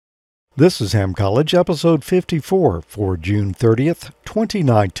This is Ham College, episode 54 for June 30th,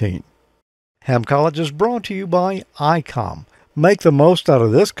 2019. Ham College is brought to you by ICOM. Make the most out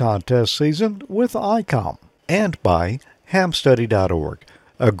of this contest season with ICOM. And by hamstudy.org,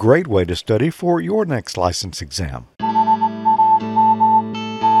 a great way to study for your next license exam.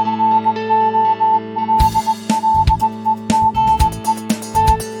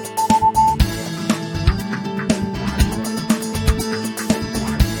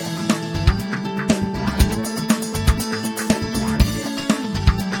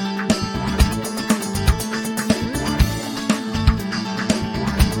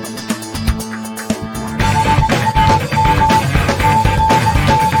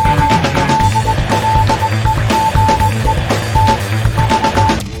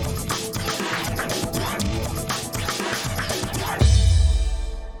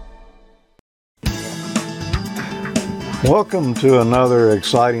 Welcome to another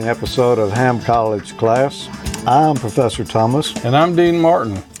exciting episode of Ham College Class. I'm Professor Thomas. And I'm Dean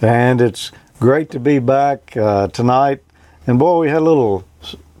Martin. And it's great to be back tonight. And boy, we had a little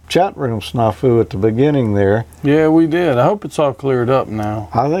chat room snafu at the beginning there. Yeah, we did. I hope it's all cleared up now.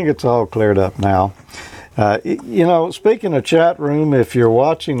 I think it's all cleared up now. Speaking of chat room, if you're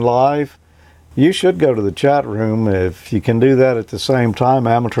watching live, you should go to the chat room. If you can do that at the same time,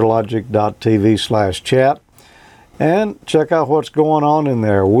 amateurlogic.tv/chat. And check out what's going on in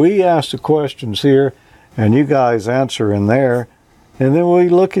there. We ask the questions here, and you guys answer in there. And then we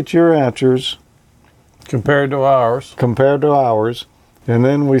look at your answers. Compared to ours. And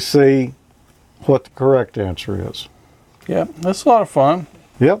then we see what the correct answer is. Yep, that's a lot of fun.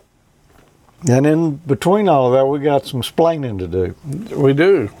 Yep. And in between all of that, we got some explaining to do. We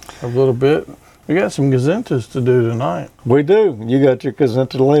do, a little bit. We got some gazentas to do tonight. We do. You got your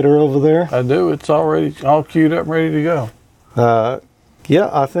gazenta later over there? I do. It's already all queued up and ready to go. Yeah,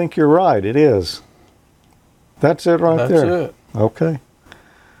 I think you're right. It is. That's it right there. That's it. Okay.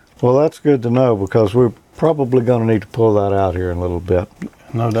 Well, that's good to know because we're probably going to need to pull that out here in a little bit.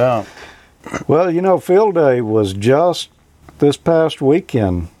 No doubt. Well, field day was just this past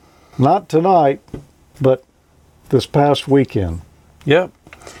weekend. Not tonight, but this past weekend. Yep.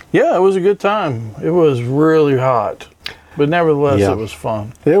 Yeah, it was a good time. It was really hot, but nevertheless, It was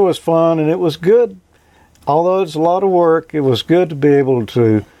fun. It was fun, and it was good. Although it's a lot of work, it was good to be able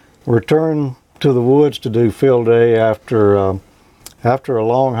to return to the woods to do field day after a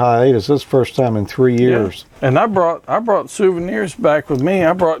long hiatus. This is the first time in 3 years. Yeah. And I brought souvenirs back with me.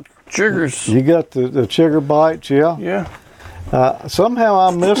 I brought chiggers. You got the chigger bites, yeah? Yeah. Somehow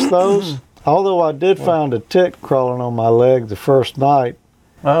I missed those, although I did find a tick crawling on my leg the first night.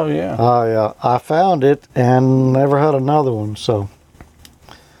 Oh, yeah. I found it and never had another one, so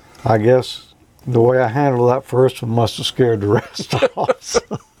I guess the way I handled that first one must have scared the rest off.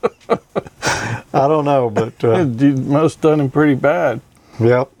 I don't know, but... you must have done him pretty bad.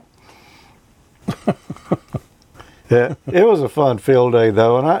 Yep. Yeah, it was a fun field day,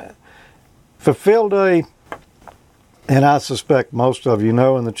 though, and for field day, and I suspect most of you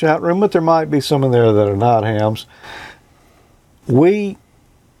know in the chat room, but there might be some in there that are not hams. We,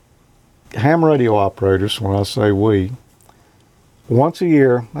 ham radio operators, when I say we, once a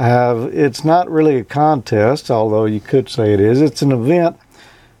year it's not really a contest, although you could say it is. It's an event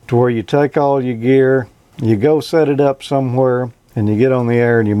to where you take all your gear, you go set it up somewhere, and you get on the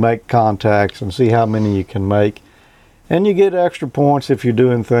air and you make contacts and see how many you can make. And you get extra points if you're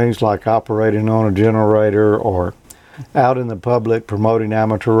doing things like operating on a generator or out in the public promoting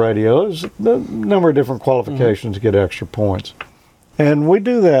amateur radio. There's a number of different qualifications to get extra points. And we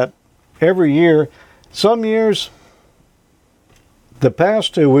do that every year. Some years, the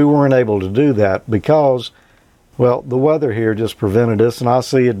past two, we weren't able to do that because, well, the weather here just prevented us, and I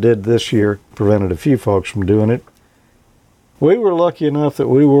see it did this year, prevented a few folks from doing it. We were lucky enough that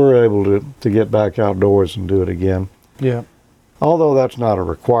we were able to get back outdoors and do it again. Yeah. Although that's not a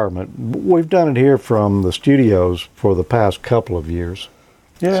requirement. We've done it here from the studios for the past couple of years.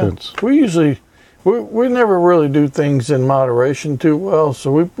 Yeah, we never really do things in moderation too well,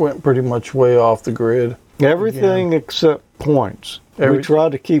 so we went pretty much way off the grid. Everything except points. We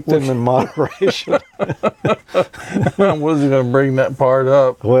tried to keep them in moderation. I wasn't going to bring that part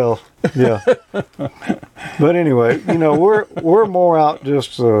up. Well, yeah. But anyway, we're more out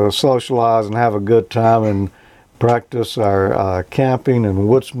just to socialize and have a good time and practice our camping and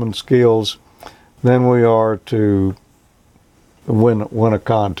woodsman skills than we are to win a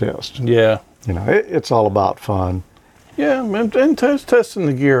contest. Yeah. It's all about fun. Yeah, and testing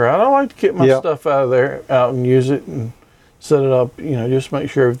the gear out. I like to get my stuff out and use it and set it up, just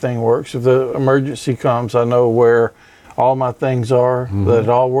make sure everything works. If the emergency comes, I know where all my things are, that it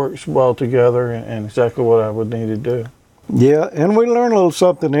all works well together, and exactly what I would need to do. Yeah, and we learn a little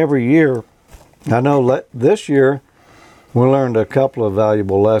something every year. I know this year we learned a couple of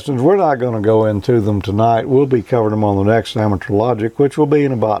valuable lessons. We're not going to go into them tonight. We'll be covering them on the next Amateur Logic, which will be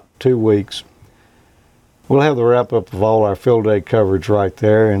in about 2 weeks. We'll have the wrap-up of all our field day coverage right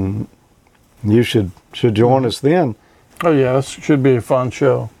there, and you should join us then. Oh yeah, this should be a fun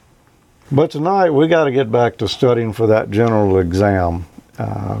show. But tonight we got to get back to studying for that general exam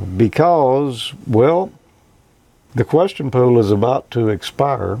because, well, the question pool is about to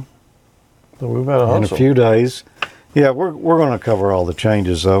expire So we better hustle. in a few days. Yeah, we're going to cover all the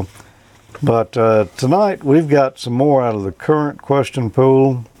changes though. But tonight we've got some more out of the current question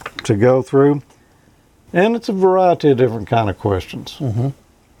pool to go through, and it's a variety of different kind of questions.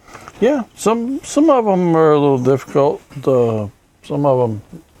 Yeah, some of them are a little difficult. Some of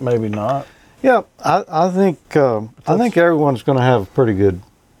them maybe not. Yeah, I think everyone's going to have a pretty good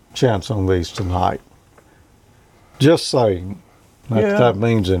chance on these tonight. Just saying, not that that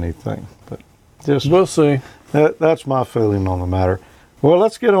means anything, but just We'll see. that's my feeling on the matter. Well,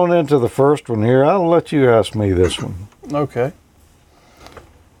 let's get on into the first one here. I'll let you ask me this one. Okay.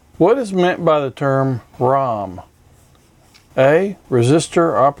 What is meant by the term ROM? A.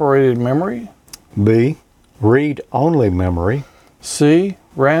 Resistor operated memory. B. Read-only memory. C.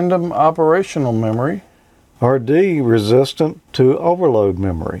 Random operational memory. Or D. Resistant to overload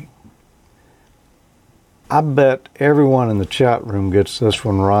memory. I bet everyone in the chat room gets this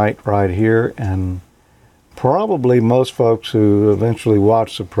one right here, and probably most folks who eventually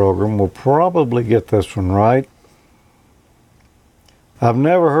watch the program will probably get this one right. I've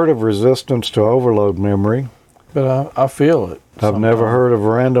never heard of resistance to overload memory. But I feel it. I've never heard of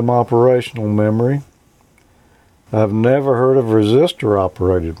random operational memory. I've never heard of resistor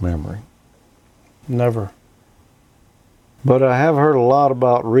operated memory. Never. But I have heard a lot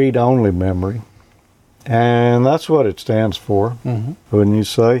about read-only memory. And that's what it stands for, wouldn't you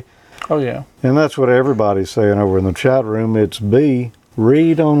say? Oh, yeah. And that's what everybody's saying over in the chat room. It's B,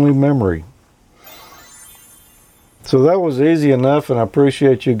 read-only memory. So that was easy enough, and I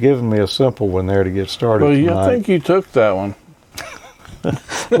appreciate you giving me a simple one there to get started Well, tonight. I think you took that one.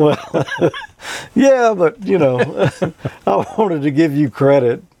 Well, yeah, but, you know, I wanted to give you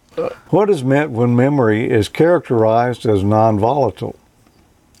credit. What is meant when memory is characterized as non-volatile?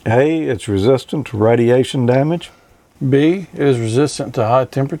 A, it's resistant to radiation damage. B, it is resistant to high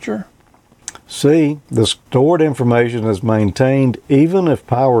temperature. C, the stored information is maintained even if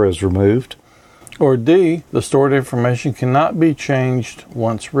power is removed. Or D, the stored information cannot be changed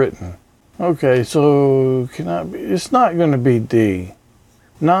once written. Okay, so cannot be, it's not going to be D.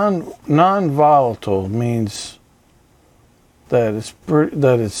 Non-volatile means that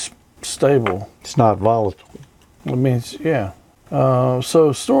it's stable. It's not volatile. It means, yeah.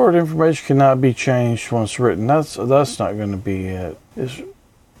 So stored information cannot be changed once written. That's not going to be it.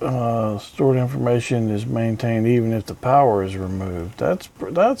 Stored information is maintained even if the power is removed. That's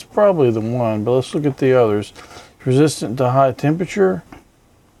probably the one. But let's look at the others. Resistant to high temperature.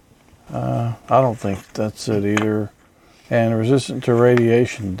 I don't think that's it either. And resistant to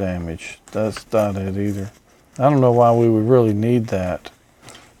radiation damage. That's not it either. I don't know why we would really need that.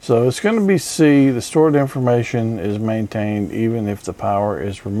 So it's going to be C, the stored information is maintained even if the power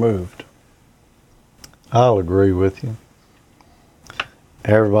is removed. I'll agree with you.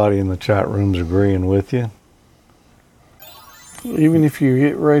 Everybody in the chat room's agreeing with you. Even if you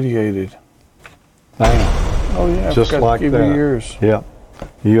get radiated. Bam. Oh yeah, Just I forgot like to give that. you yours. Yeah.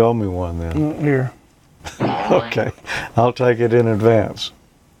 You owe me one then. Here. Okay. I'll take it in advance.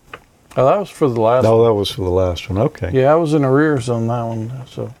 Oh, that was for the last one. No, that was for the last one. Okay. Yeah, I was in arrears on that one,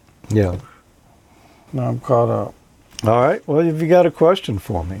 so Yeah. now I'm caught up. All right. Well, have you got a question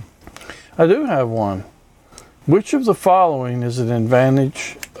for me? I do have one. Which of the following is an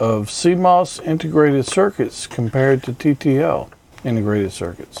advantage of CMOS integrated circuits compared to TTL integrated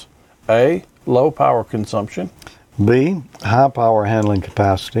circuits? A, low power consumption. B, high power handling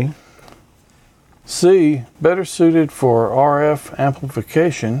capacity. C, better suited for RF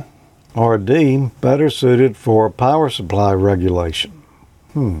amplification. Or D, better suited for power supply regulation.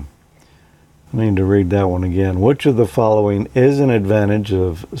 I need to read that one again. Which of the following is an advantage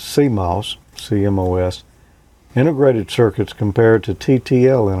of CMOS, CMOS, integrated circuits compared to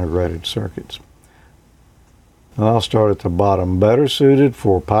TTL integrated circuits? And I'll start at the bottom. Better suited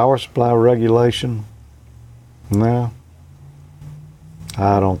for power supply regulation? No,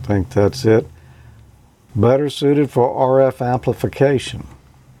 I don't think that's it. Better suited for RF amplification?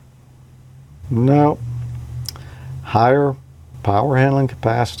 No. Higher power handling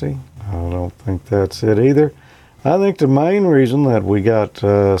capacity? I don't think that's it either. I think the main reason that we got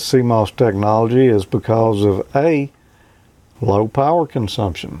CMOS technology is because of low power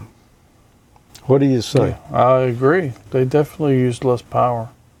consumption. What do you say? Yeah, I agree. They definitely use less power.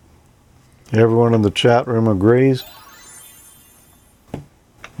 Everyone in the chat room agrees.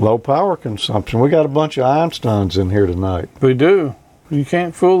 Low power consumption. We got a bunch of Einsteins in here tonight. We do. You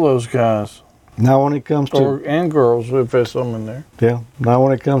can't fool those guys. Now when it comes to And girls, if there's some in there. yeah, now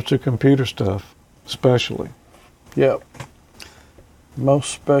when it comes to computer stuff, especially. Yep. Most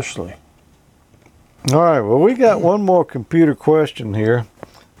especially. All right, well we got one more computer question here.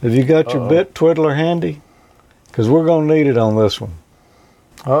 Have you got your bit twiddler handy? Because we're going to need it on this one.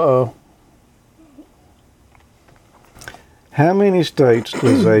 Uh-oh. How many states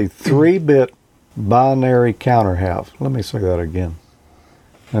does a 3-bit binary counter have? Let me say that again.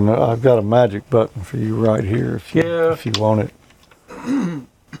 And I've got a magic button for you right here if you want it.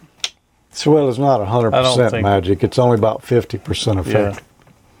 So, well, it's not 100% magic. It's only about 50% effective.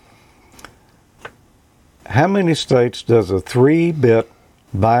 Yeah. How many states does a 3-bit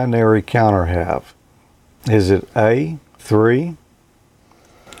binary counter have? Is it A, 3?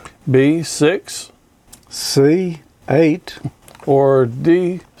 B, 6? C, 8? Or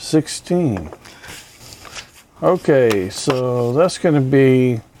D, 16? Okay, so that's going to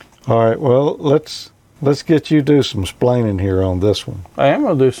be... All right, well, let's get you to do some splaining here on this one. I am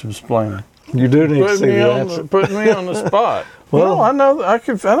going to do some splaining. You do need to see the answer. Putting me on the spot. Well, no, I know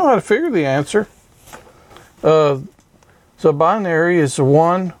how to figure the answer. So binary is a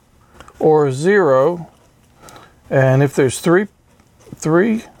 1 or a 0. And if there's three,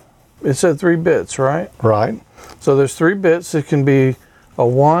 it said 3 bits, right? Right. So there's 3 bits. It can be a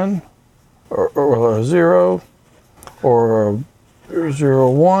 1 or a 0 or a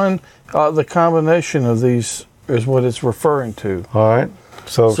 0, 1. The combination of these is what it's referring to. All right.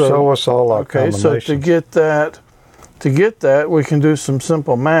 So show us all our combinations. Okay, so to get that, we can do some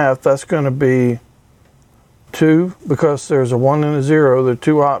simple math. That's going to be 2, because there's a 1 and a 0. There are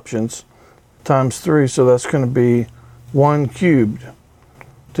 2 options, times 3. So that's going to be 1 cubed.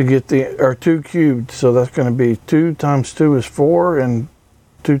 To get or 2 cubed, so that's going to be 2 times 2 is 4, and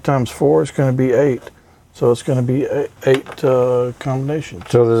 2 times 4 is going to be 8. So it's going to be 8 combinations.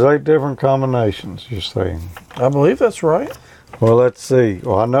 So there's 8 different combinations, you're saying? I believe that's right. Well, let's see.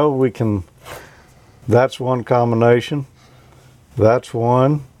 Well, I know we can. That's one combination. That's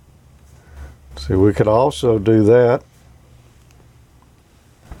one. See, we could also do that.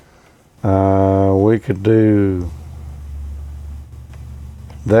 We could do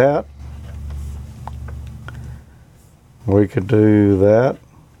that. We could do that.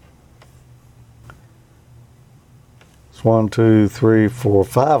 It's 1, 2, 3, 4,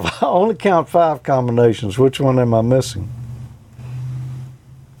 5. I only count 5 combinations. Which one am I missing?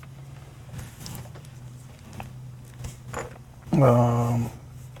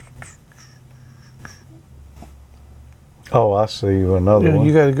 Oh, I see. Another one.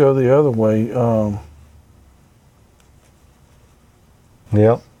 You got to go the other way.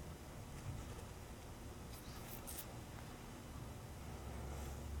 Yep.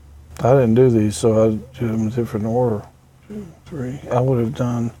 I didn't do these, so I did them in a different order. 2, 3. I would have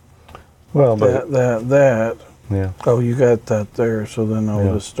done that. Yeah. Oh, you got that there, so then I would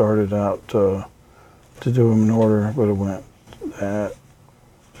have started out to do them in order, but it went that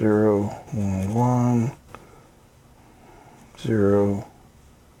 0, 1, 1, 0.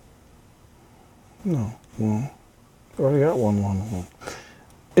 No, 1. I already got 1, 1, 1.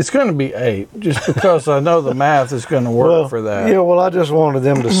 It's going to be 8, just because I know the math is going to work for that. Yeah, well, I just wanted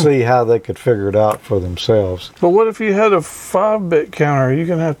them to see how they could figure it out for themselves. But what if you had a 5-bit counter? You're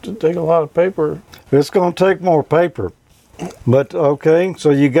going to have to take a lot of paper. It's going to take more paper. But, okay, so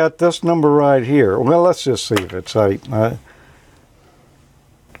you got this number right here. Well, let's just see if it's 8.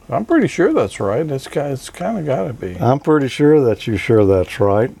 I'm pretty sure that's right. It's kind of got to be. I'm pretty sure that you're sure that's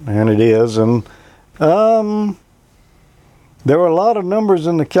right, and it is. And there were a lot of numbers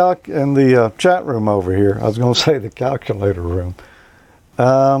in the chat room over here. I was going to say the calculator room.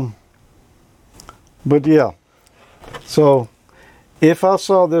 But yeah. So if I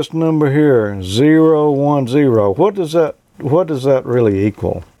saw this number here, 0, 1, 0, what does that really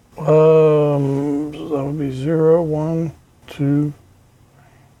equal? That would be 0, 1, 2,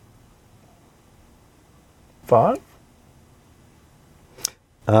 5.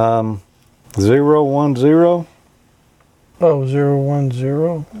 0, 1, 0. Oh, 0, 1,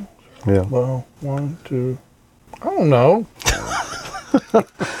 0. Yeah. Well, 1, 2. I don't know.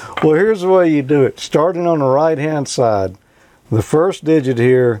 Well, here's the way you do it. Starting on the right-hand side, the first digit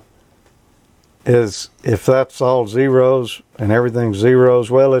here is, if that's all zeros and everything's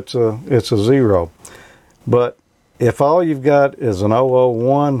zeros, well, it's a 0. But if all you've got is an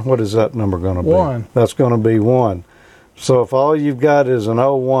 001, what is that number going to be? 1. That's going to be 1. So if all you've got is an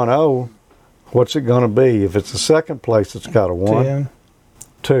 010, what's it going to be? If it's the second place, it's got a 1. 10.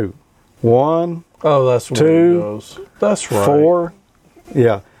 2. 1, Oh, that's where 2, it goes. That's right. 4.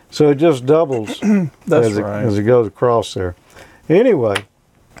 Yeah. So it just doubles That's as, right. as it goes across there. Anyway,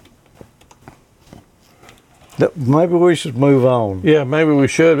 maybe we should move on. Yeah, maybe we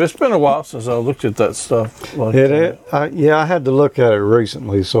should. It's been a while since I looked at that stuff. Like I had to look at it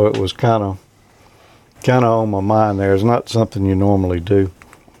recently, so it was kind of on my mind there. It's not something you normally do.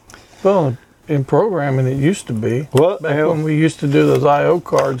 Well, in programming, it used to be. Well, Back when we used to do those I/O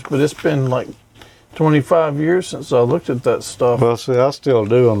cards, but it's been like 25 years since I looked at that stuff. well, see, I still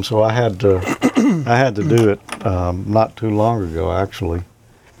do them, so I had to do it not too long ago, actually,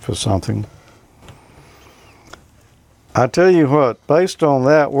 for something. I tell you what, based on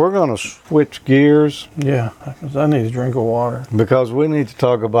that, we're going to switch gears Yeah, 'cause I need a drink of water. because we need to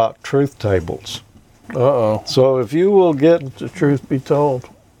talk about truth tables. Uh-oh. So if you will get Let the truth be told.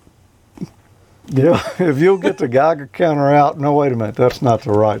 Yeah, if you'll get the Geiger counter out. No, wait a minute, that's not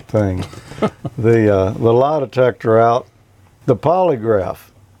the right thing. The lie detector out, the polygraph.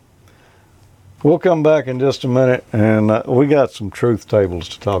 We'll come back in just a minute, and we got some truth tables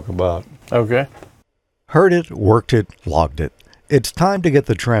to talk about. Okay. Heard it, worked it, logged it. It's time to get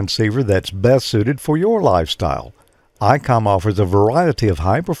the transceiver that's best suited for your lifestyle. ICOM offers a variety of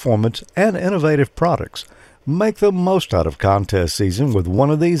high-performance and innovative products. Make the most out of contest season with one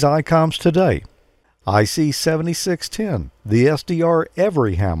of these ICOMs today. IC7610, the SDR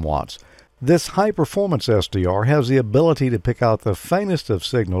every ham wants. This high-performance SDR has the ability to pick out the faintest of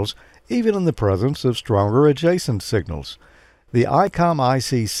signals, even in the presence of stronger adjacent signals. The ICOM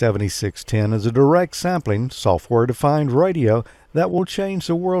IC7610 is a direct sampling, software-defined radio that will change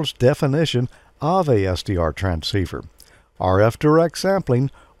the world's definition of a SDR transceiver. RF direct sampling,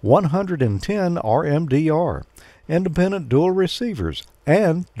 110 RMDR, independent dual receivers,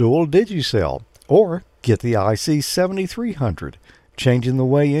 and dual Digicel. Or get the IC7300. Changing the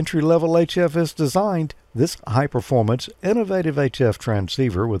way entry-level HF is designed, this high-performance, innovative HF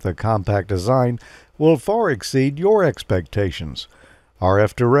transceiver with a compact design will far exceed your expectations.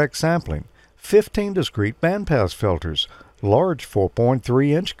 RF direct sampling, 15 discrete bandpass filters, large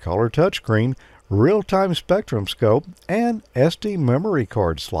 4.3-inch color touchscreen, real-time spectrum scope, and SD memory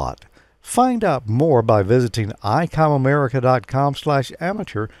card slot. Find out more by visiting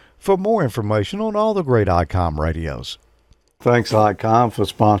icomamerica.com/amateur for more information on all the great ICOM radios. Thanks, ICOM, for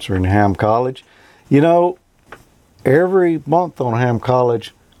sponsoring Ham College. You know, every month on Ham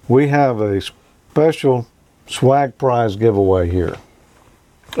College, we have a special swag prize giveaway here.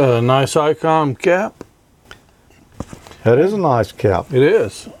 A nice ICOM cap. That is a nice cap. It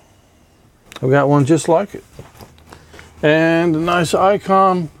is. I've got one just like it. And a nice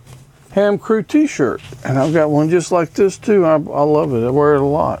ICOM Ham Crew t-shirt. And I've got one just like this too. I love it. I wear it a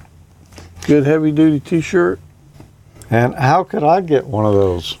lot. Good heavy duty t-shirt. And how could I get one of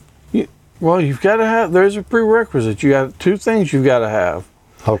those? Well, you've got to have, there's a prerequisite. You got two things you've got to have.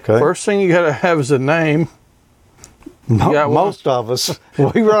 Okay. First thing you got to have is a name. Most of us.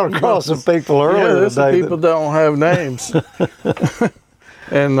 We run across some people earlier there's some today. people don't have names.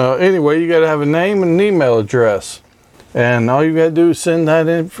 And anyway, you got to have a name and an email address. And all you got to do is send that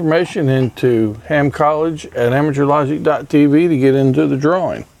information into hamcollege@amateurlogic.tv to get into the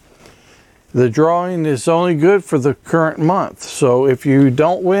drawing. The drawing is only good for the current month. So if you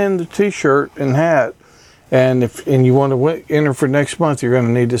don't win the t-shirt and hat, and you want to enter for next month, you're going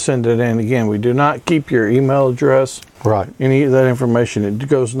to need to send it in again. We do not keep your email address, Right. any of that information. It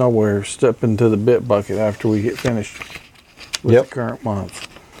goes nowhere. Step into the bit bucket after we get finished with the current month.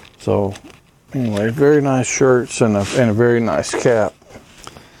 So anyway, very nice shirts and a very nice cap.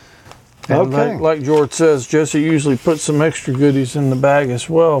 And Okay. like George says, Jesse usually puts some extra goodies in the bag as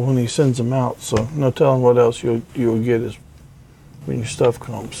well when he sends them out. So no telling what else you'll get when your stuff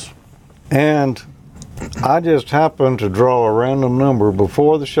comes. And I just happened to draw a random number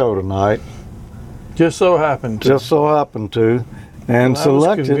before the show tonight. Just so happened to. Just so happened to. And That was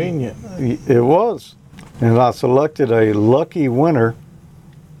selected. convenient. It was. And I selected a lucky winner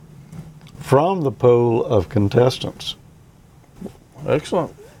from the pool of contestants.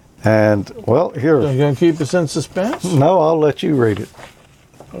 Excellent. And, well, here. Are you going to keep us in suspense? No, I'll let you read it.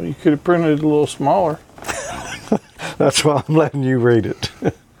 Oh, you could have printed it a little smaller. That's why I'm letting you read it.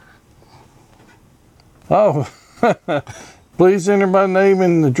 Oh, please enter my name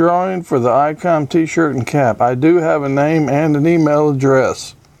in the drawing for the ICOM t-shirt and cap. I do have a name and an email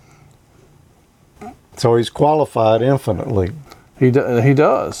address. So he's qualified infinitely. He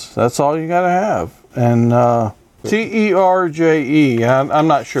does. That's all you got to have. And Terje. I'm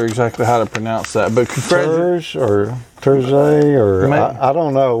not sure exactly how to pronounce that, but Terge or Terje or I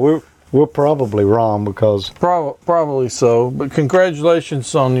don't know. We're probably wrong because probably so. But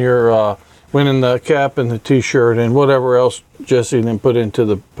congratulations on your winning the cap and the T-shirt and whatever else Jesse then put into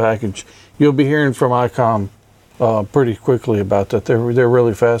the package. You'll be hearing from ICOM pretty quickly about that. They're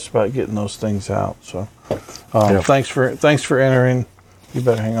really fast about getting those things out. So thanks for entering. You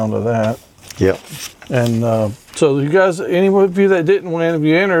better hang on to that. Yep. And so you guys, any of you that didn't win, if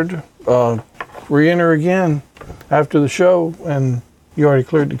you entered, re-enter again after the show, and you already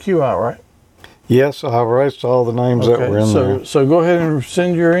cleared the queue out, right? Yes, I erased all the names that were in there. So go ahead and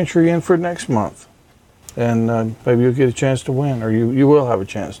send your entry in for next month, and maybe you'll get a chance to win, or you will have a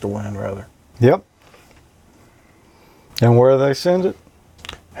chance to win, rather. Yep. And where they send it?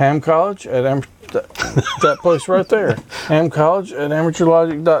 Ham College at that place right there. Ham College at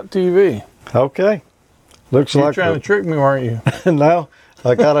amateurlogic.tv. Okay. Looks You're like trying to trick me, weren't you? No,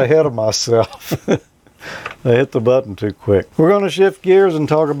 I got ahead of myself. I hit the button too quick. We're going to shift gears and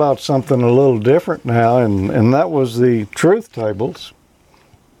talk about something a little different now, and that was the truth tables.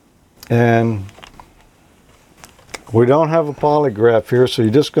 And we don't have a polygraph here, so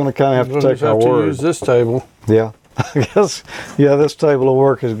you're just going to kind of have to take our word. Use this table. Yeah, I guess. Yeah, this table will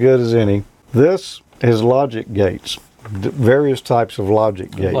work as good as any. This is logic gates, various types of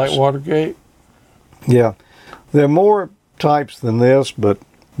logic gates. Like Watergate. Yeah, there are more types than this, but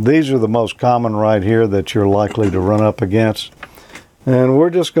these are the most common right here that you're likely to run up against. And we're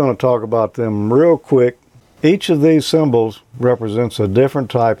just going to talk about them real quick. Each of these symbols represents a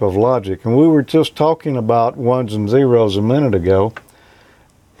different type of logic. And we were just talking about ones and zeros a minute ago.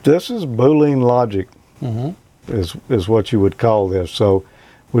 This is Boolean logic, is what you would call this. So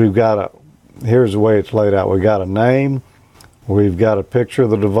we've got here's the way it's laid out. We've got a name. We've got a picture of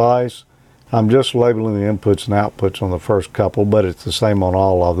the device. I'm just labeling the inputs and outputs on the first couple, but it's the same on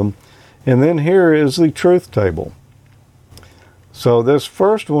all of them. And then here is the truth table. So this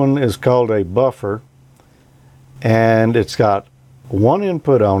first one is called a buffer, and it's got one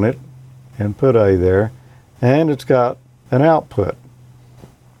input on it, input A there, and it's got an output.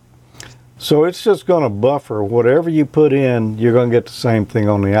 So it's just going to buffer whatever you put in, you're going to get the same thing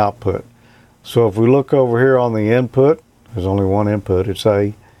on the output. So if we look over here on the input, there's only one input, it's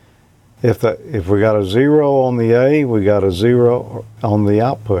A. If we got a 0 on the A, we got a 0 on the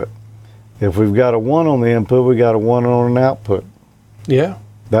output. If we've got a 1 on the input, we got a 1 on an output. Yeah.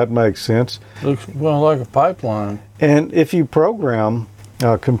 That makes sense. Looks well like a pipeline. And if you program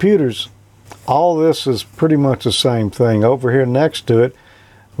computers, all this is pretty much the same thing. Over here next to it,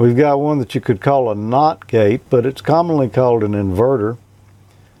 we've got one that you could call a NOT gate, but it's commonly called an inverter.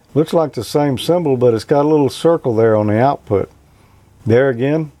 Looks like the same symbol, but it's got a little circle there on the output. There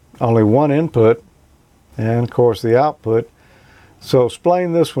again, only one input, and of course the output. So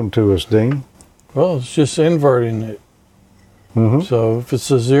explain this one to us, Dean. Well, it's just inverting it. Mm-hmm. So if it's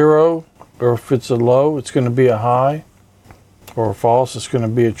a 0 or if it's a low, it's going to be a high, or a false, it's going to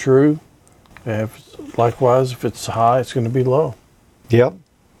be a true. And likewise, if it's high, it's going to be low. Yep.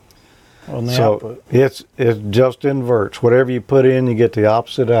 On the output. It just inverts. Whatever you put in, you get the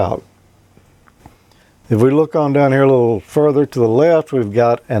opposite out. If we look on down here a little further to the left, we've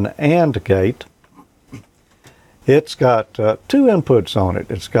got an AND gate. It's got two inputs on it.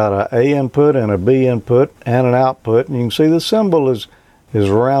 It's got an A input and a B input and an output. And you can see the symbol is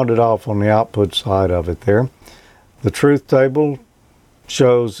rounded off on the output side of it there. The truth table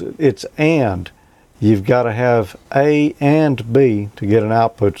shows it's AND. You've got to have A and B to get an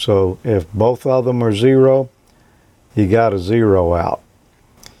output. So if both of them are 0, you got a 0 out.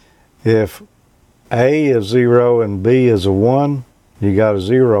 If A is 0 and B is a 1, you got a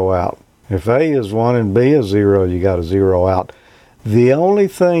 0 out. If A is 1 and B is 0, you got a 0 out. The only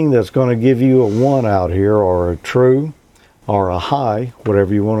thing that's going to give you a 1 out here, or a true, or a high,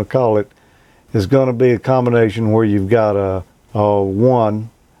 whatever you want to call it, is going to be a combination where you've got a 1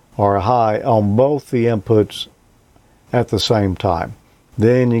 or a high on both the inputs at the same time.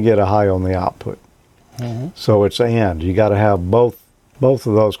 Then you get a high on the output. Mm-hmm. So it's AND. You got to have both of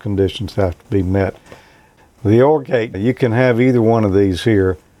those conditions have to be met. The OR gate, you can have either one of these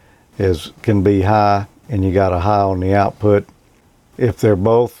here can be high, and you got a high on the output. If they're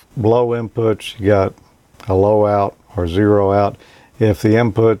both low inputs, you got a low out or 0 out. If the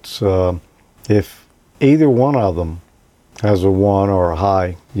inputs, if either one of them has a 1 or a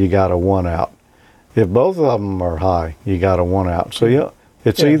high, you got a 1 out. If both of them are high, you got a 1 out. So yeah,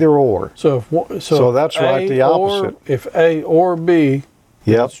 it's either or. So that's right, the opposite. If A or B,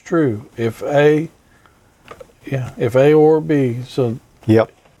 yep, that's true. If A or B, so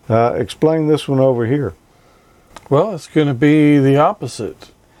yep. Explain this one over here. Well, it's going to be the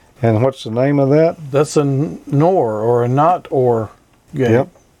opposite. And what's the name of that? That's a NOR or a not or gate. Yep.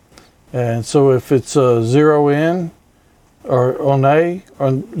 And so if it's a 0 in or on A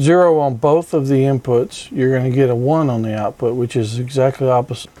or 0 on both of the inputs, you're going to get a 1 on the output, which is exactly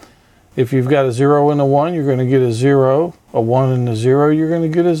opposite. If you've got a 0 and a 1, you're going to get a 0. A 1 and a 0, you're going to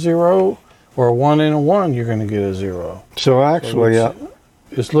get a 0. Or a 1 and a 1, you're going to get a 0. So actually,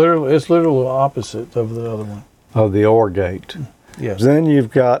 It's literally the opposite of the other one. of the OR gate. Yes. Then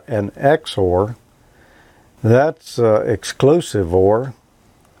you've got an XOR. That's exclusive OR.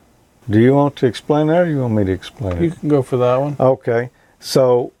 Do you want to explain that, or you want me to explain You it? can go for that one. Okay.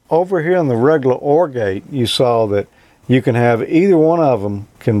 So over here in the regular OR gate, you saw that you can have either one of them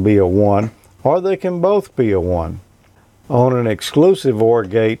can be a 1, or they can both be a 1. On an exclusive OR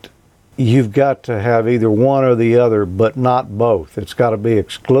gate, you've got to have either one or the other, but not both. It's got to be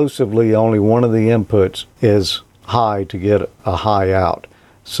exclusively only one of the inputs is high to get a high out.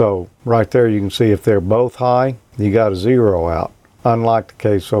 So right there you can see if they're both high, you got a 0 out. Unlike the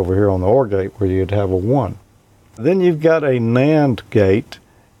case over here on the OR gate where you'd have a 1. Then you've got a NAND gate.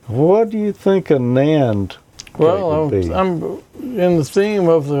 What do you think a NAND Well, gate would be? I'm in the theme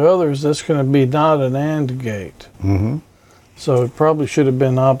of the others. That's going to be not an AND gate. Mm-hmm. So it probably should have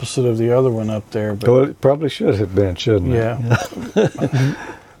been opposite of the other one up there. But Well, it probably should have been, shouldn't it? yeah,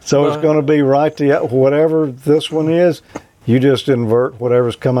 So it's going to be right to whatever this one is, you just invert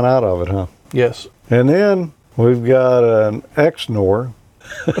whatever's coming out of it, huh? yes. And then we've got an XNOR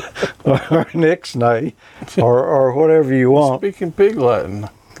or an XNA or whatever you want. Speaking pig Latin.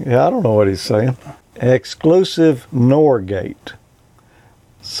 Yeah, I don't know what he's saying. Exclusive NOR gate.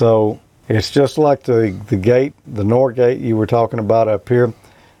 So it's just like the gate, the NOR gate you were talking about up here,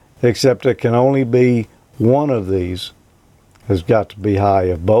 except it can only be one of these has got to be high.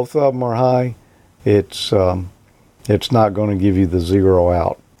 If both of them are high, it's not going to give you the 0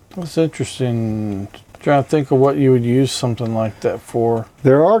 out. That's interesting. Trying to think of what you would use something like that for.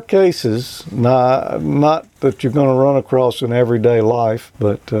 There are cases, not that you're going to run across in everyday life,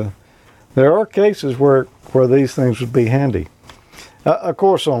 but there are cases where these things would be handy. Of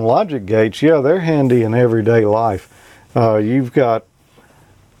course, on logic gates, yeah, they're handy in everyday life. You got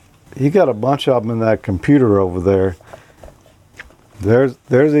a bunch of them in that computer over there.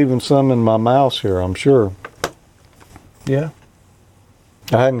 There's even some in my mouse here, I'm sure. Yeah.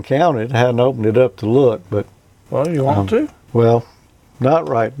 I hadn't counted, hadn't opened it up to look, but Well, you want to? well, not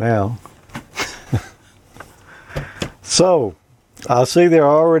right now. So, I see they're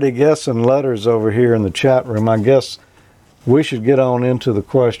already guessing letters over here in the chat room. I guess we should get on into the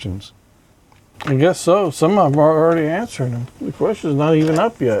questions. I guess so. Some of them are already answering them. The question's not even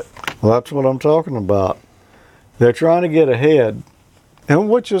up yet. Well, that's what I'm talking about. They're trying to get ahead, and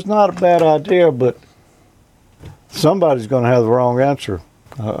which is not a bad idea, but somebody's going to have the wrong answer.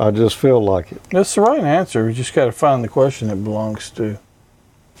 I just feel like it. That's the right answer. We just got to find the question it belongs to.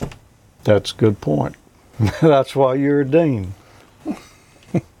 That's a good point. That's why you're a dean.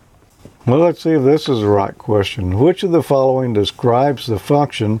 Well, let's see if this is the right question. Which of the following describes the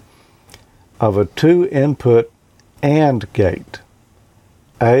function of a 2-input AND gate?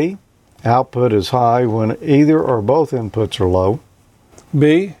 A, output is high when either or both inputs are low.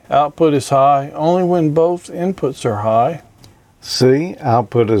 B, output is high only when both inputs are high. C,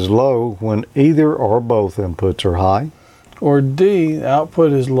 output is low when either or both inputs are high. Or D,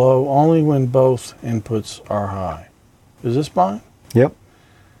 output is low only when both inputs are high. Is this mine? Yep.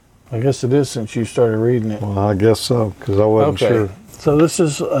 I guess it is since you started reading it. Well, I guess so, because I wasn't sure. So this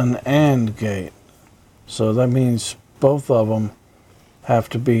is an AND gate. So that means both of them have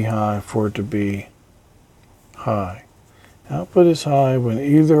to be high for it to be high. Output is high when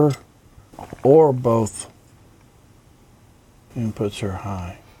either or both inputs are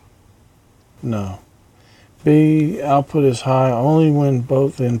high. No. B, output is high only when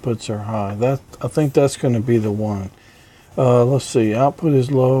both inputs are high. I think that's going to be the one. Let's see. Output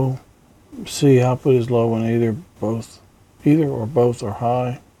is low. C, output is low when either or both are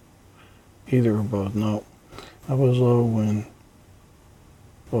high. Either or both. No. Output is low when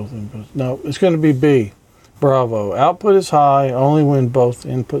both inputs. No, it's going to be B. Bravo. Output is high only when both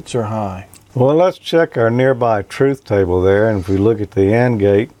inputs are high. Well, let's check our nearby truth table there, and if we look at the AND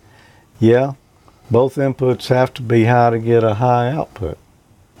gate, yeah, both inputs have to be high to get a high output.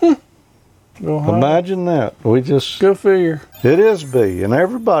 Go high. Imagine that. Go figure. It is B, and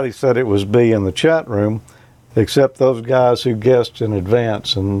everybody said it was B in the chat room, except those guys who guessed in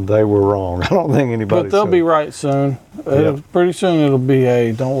advance, and they were wrong. I don't think anybody But they'll said be right soon. Pretty soon it'll be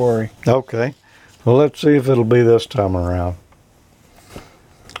A. Don't worry. Okay. Well, let's see if it'll be this time around.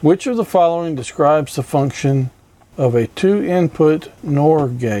 Which of the following describes the function of a 2-input NOR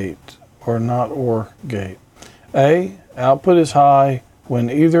gate or not OR gate? A. Output is high when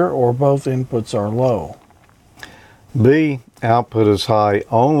either or both inputs are low. B. Output is high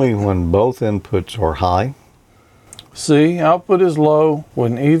only when both inputs are high. C. Output is low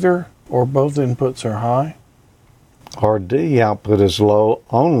when either or both inputs are high. Or D. Output is low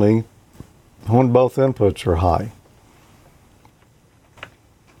only when both inputs are high.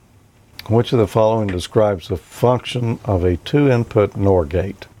 Which of the following describes the function of a 2-input NOR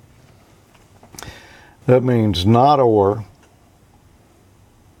gate? That means not OR.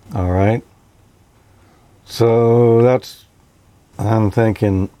 All right. So that's, I'm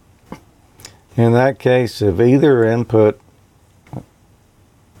thinking, in that case, if either input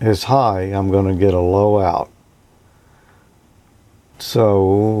is high, I'm going to get a low out.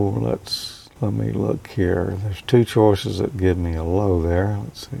 So let me look here. There's two choices that give me a low there.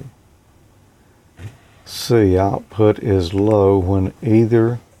 Let's see. C, output is low when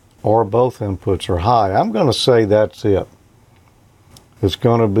either or both inputs are high. I'm going to say that's it. It's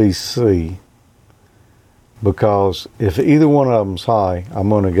going to be C, because if either one of them's high, I'm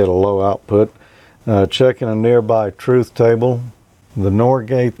going to get a low output. Checking a nearby truth table, the NOR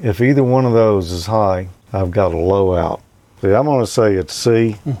gate, if either one of those is high, I've got a low out. See, I'm going to say it's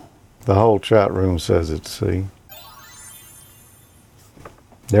C. The whole chat room says it's C.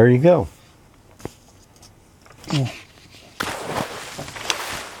 There you go.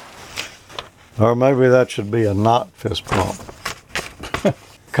 Or maybe that should be a not fist bump.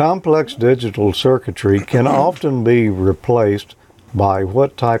 Complex digital circuitry can often be replaced by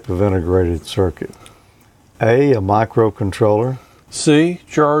what type of integrated circuit? A microcontroller. C.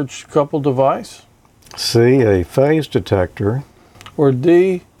 Charge coupled device. C, a phase detector. Or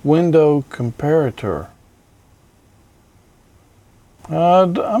D. Window comparator.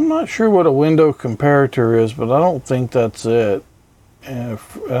 I'm not sure what a window comparator is, but I don't think that's it. And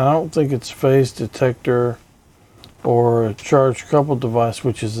I don't think it's phase detector or a charge coupled device,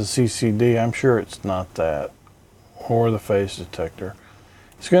 which is a CCD. I'm sure it's not that, or the phase detector.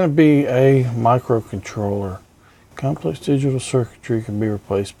 It's going to be a microcontroller. Complex digital circuitry can be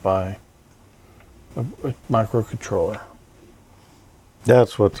replaced by a microcontroller.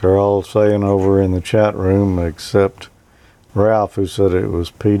 That's what they're all saying over in the chat room, except Ralph, who said it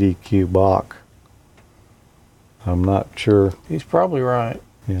was PDQ Bach. I'm not sure. He's probably right.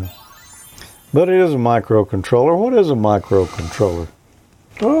 Yeah. But it is a microcontroller. What is a microcontroller?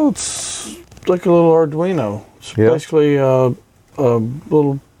 Well, it's like a little Arduino. It's Yep. basically a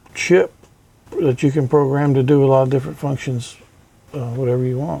little chip that you can program to do a lot of different functions, whatever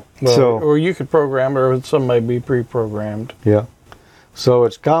you want. Well, or you could program it, or some may be pre-programmed. Yeah. So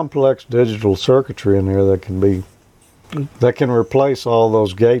it's complex digital circuitry in there that can replace all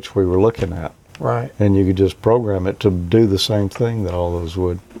those gates we were looking at. Right. And you could just program it to do the same thing that all those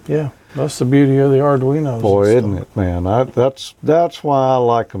would. Yeah, that's the beauty of the Arduinos. Boy, isn't it, man? That's why I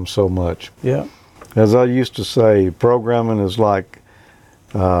like them so much. Yeah. As I used to say, programming is like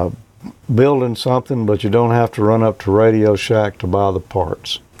building something, but you don't have to run up to Radio Shack to buy the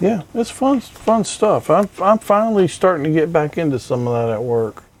parts. Yeah, it's fun stuff. I'm finally starting to get back into some of that at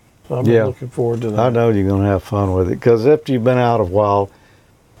work. So I've been looking forward to that. I know you're going to have fun with it, because after you've been out a while,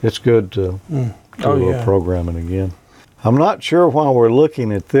 it's good to program it again. I'm not sure why we're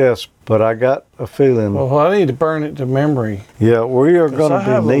looking at this, but I got a feeling. Well, I need to burn it to memory. Yeah, we are going to be needing this.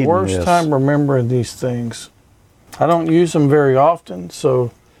 I have the worst time remembering these things. I don't use them very often,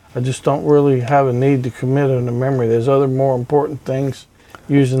 so I just don't really have a need to commit them to memory. There's other more important things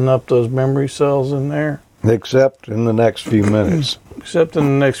using up those memory cells in there. Except in the next few minutes. Except in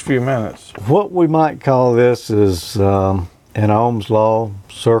the next few minutes. What we might call this is an Ohm's law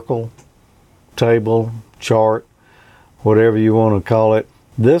circle, table, chart, whatever you want to call it.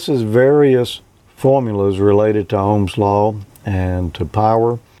 This is various formulas related to Ohm's law and to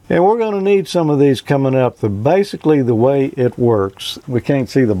power. And we're going to need some of these coming up. Basically, the way it works, we can't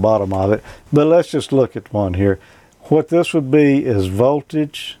see the bottom of it, but let's just look at one here. What this would be is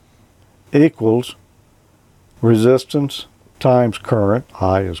voltage equals resistance times current.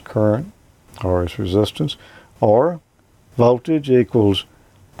 I is current, R is resistance, or voltage equals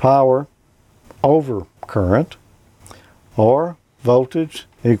power over current, or voltage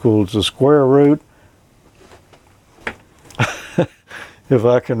equals the square root, if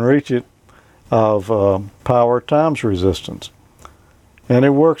I can reach it, of power times resistance. And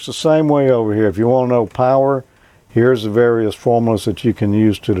it works the same way over here. If you want to know power, here's the various formulas that you can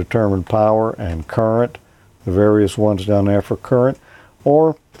use to determine power and current, the various ones down there for current,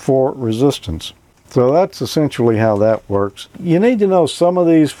 or for resistance. So that's essentially how that works. You need to know some of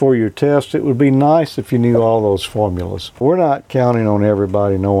these for your test. It would be nice if you knew all those formulas. We're not counting on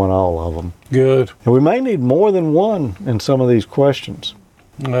everybody knowing all of them. Good. And we may need more than one in some of these questions.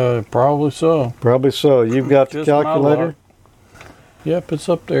 Probably so. Probably so. You've got the Just my calculator? luck. Yep, it's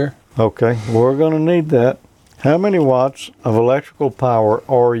up there. Okay, we're going to need that. How many watts of electrical power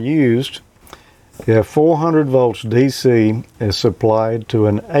are used if 400 volts DC is supplied to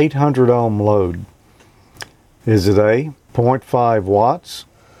an 800 ohm load? Is it A, 0.5 watts,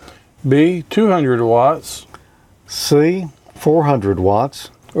 B, 200 watts, C, 400 watts,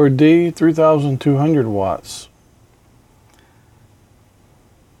 or D, 3,200 watts?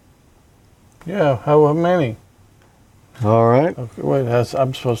 Yeah, how many? all right? Okay, wait,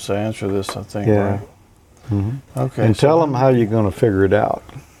 I'm supposed to answer this, I think, Yeah. right? Mm-hmm. Okay. And so tell them how you're going to figure it out.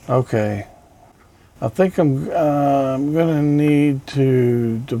 Okay. I think I'm going to need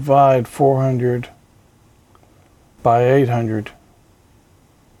to divide 400 by 800.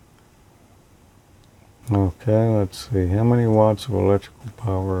 Okay, let's see. How many watts of electrical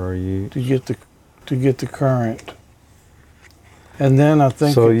power are you? to get the current. And then I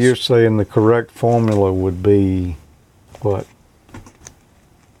think So you're saying the correct formula would be what?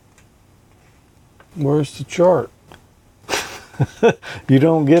 where's the chart? You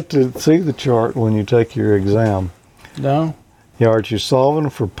don't get to see the chart when you take your exam. No? Yeah, aren't you solving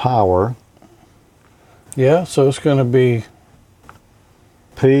for power? Yeah, so it's going to be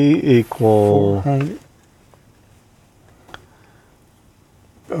P equal 400.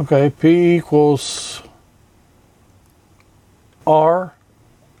 Okay, P equals R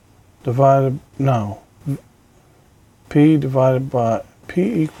divided, no. P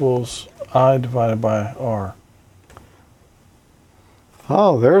equals I divided by R.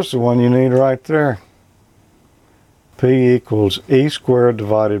 Oh, there's the one you need right there. P equals E squared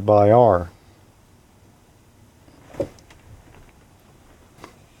divided by R.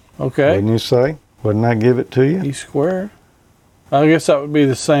 Okay. Wouldn't you say? Wouldn't that give it to you? E squared. I guess that would be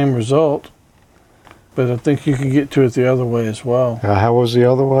the same result, but I think you can get to it the other way as well. How was the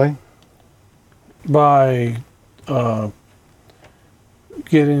other way? By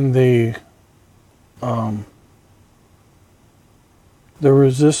getting the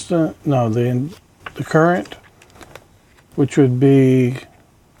current, which would be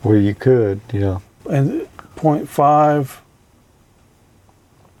Well, you could, yeah. and 0.5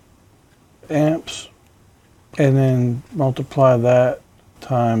 amps, and then multiply that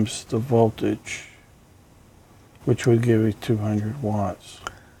times the voltage, which would give you 200 watts.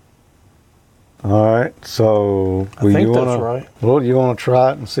 All right, so I think you that's wanna, right. Well, you want to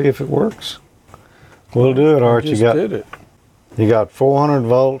try it and see if it works? We'll do it, Art. I You just did it. you got 400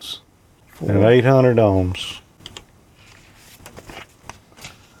 volts and 800 ohms.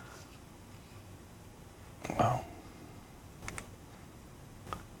 Wow.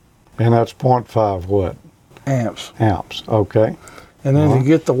 And that's 0.5 what? Amps. Amps. Okay. And then Uh-huh. to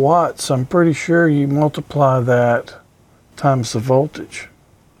get the watts, I'm pretty sure you multiply that times the voltage.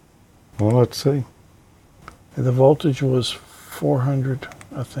 Well, let's see. And the voltage was 400,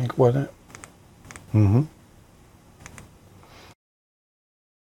 I think, wasn't it? Mm-hmm.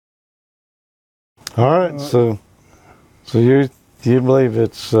 All right, so you believe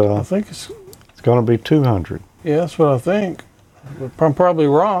it's I think it's, going to be 200. yeah, that's what I think. I'm probably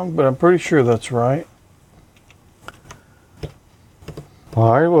wrong, but I'm pretty sure that's right.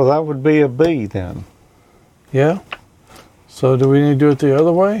 All right, well that would be a B then. Yeah? So do we need to do it the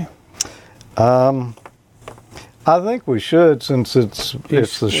other way? I think we should, since it's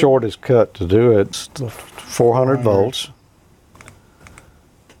the shortest cut to do it. It's the 400 volts.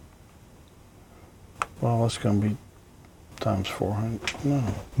 Well, that's going to be times 400. No.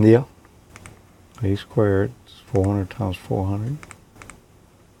 Yeah. E squared is 400 times 400.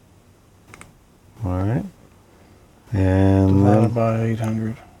 All right. And Divided then, by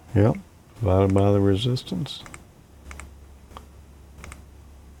 800. yep, divided by the resistance.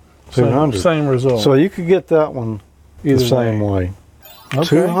 Same, 200. same result. So you could get that one Either the same way. Okay.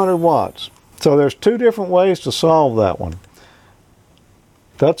 200 watts. So there's two different ways to solve that one.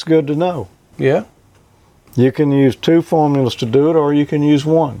 That's good to know. Yeah? You can use two formulas to do it, or you can use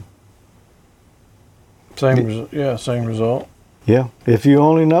one. Same result. Yeah. If you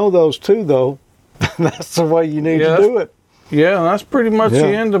only know those two, though, that's the way you need to do it. Yeah, and that's pretty much Yeah.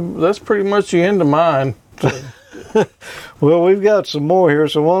 the end of mine. Well, we've got some more here,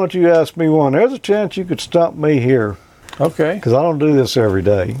 so why don't you ask me one? There's a chance you could stump me here, Okay. because I don't do this every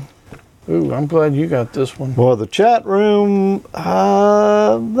day. Ooh, I'm glad you got this one. Well, the chat room,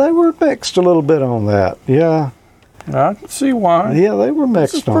 they were mixed a little bit on that. Yeah. I can see why. Yeah, they were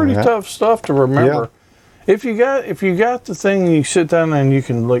This is mixed on pretty that. tough stuff to remember. If you got the thing, and you sit down and you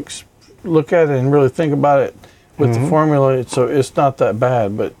can look at it and really think about it with the formula. So it's not that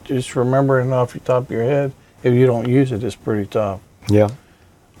bad, but just remembering it off the top of your head, if you don't use it, it's pretty tough. Yeah.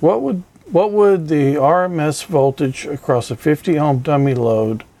 What would the RMS voltage across a 50 ohm dummy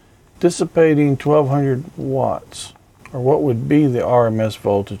load dissipating 1200 watts, or what would be the RMS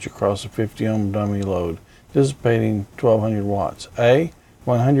voltage across a 50 ohm dummy load dissipating 1200 watts? A,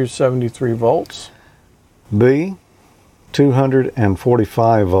 173 volts. B,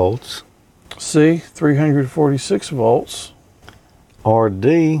 245 volts. C, 346 volts. Or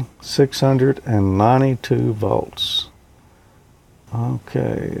D, 692 volts.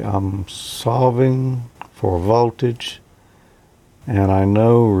 Okay, I'm solving for voltage, and I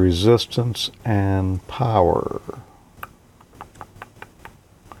know resistance and power.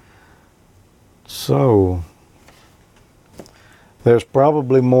 So, there's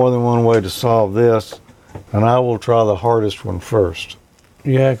probably more than one way to solve this, and I will try the hardest one first.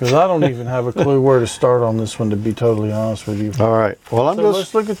 Yeah, because I don't even have a clue where to start on this one, to be totally honest with you. All right. Well, So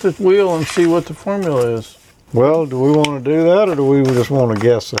let's look at the wheel and see what the formula is. Well, do we want to do that, or do we just want to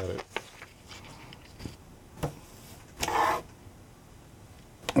guess at it?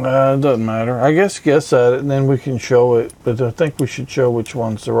 It doesn't matter. I guess at it, and then we can show it. But I think we should show which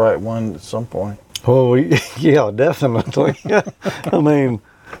one's the right one at some point. Well, yeah, definitely. I mean,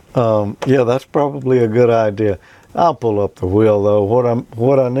 yeah, that's probably a good idea. I'll pull up the wheel though.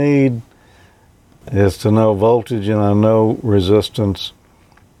 What I need is to know voltage, and I know resistance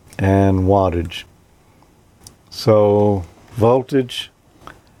and wattage. So voltage,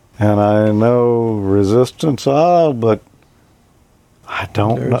 and I know resistance. But I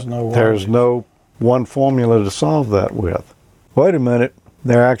don't know. There's no one formula to solve that with. Wait a minute.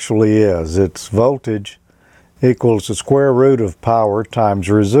 There actually is. It's voltage equals the square root of power times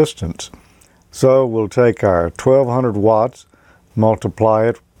resistance. So we'll take our 1200 watts, multiply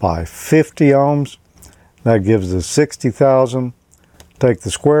it by 50 ohms. That gives us 60,000. Take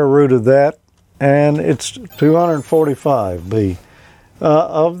the square root of that, and it's 245 B.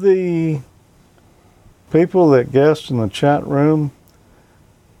 Of the people that guessed in the chat room,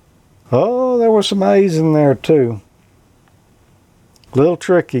 there were some A's in there too. A little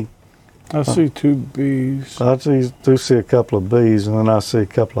tricky. I see two B's. I do see a couple of B's, and then I see a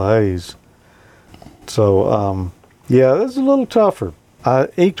couple of A's. So, yeah, this is a little tougher. I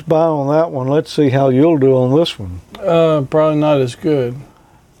eked by on that one. Let's see how you'll do on this one. Probably not as good.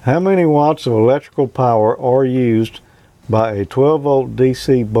 How many watts of electrical power are used by a 12-volt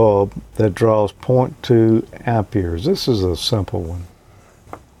DC bulb that draws 0.2 amperes? This is a simple one.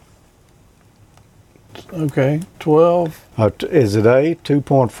 Okay, 12. Is it A,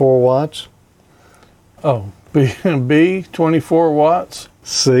 2.4 watts? Oh, B, 24 watts.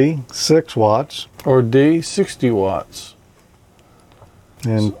 C, 6 watts. Or D, 60 watts.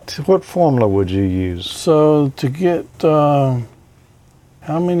 And what formula would you use? So to get how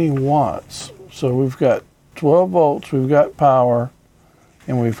many watts? So we've got 12 volts, we've got power,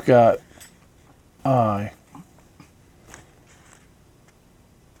 and we've got I.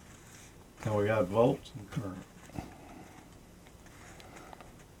 And we got volts and current.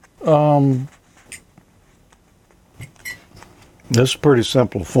 This is a pretty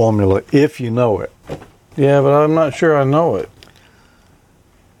simple formula if you know it. Yeah, but I'm not sure I know it.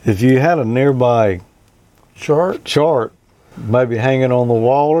 If you had a nearby chart, maybe hanging on the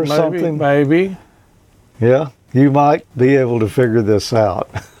wall or something, Maybe. yeah, you might be able to figure this out.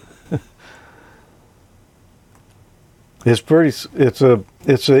 It's a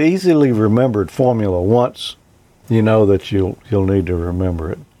easily remembered formula once you know that you'll need to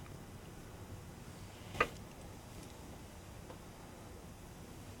remember it.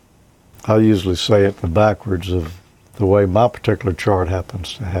 I usually say it the backwards of the way my particular chart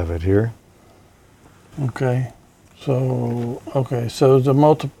happens to have it here. Okay. So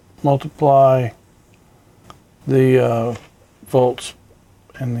to multiply the volts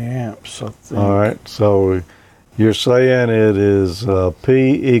and the amps. I think. All right, so you're saying it is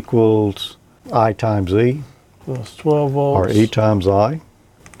P equals I times E, Plus 12 volts. or E times I,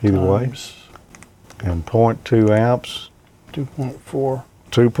 either way, and 0.2 amps. 2.4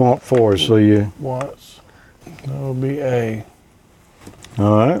 2.4, so you... watts. That would be A.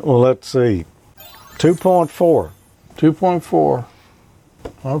 All right, well, let's see. 2.4. 2.4.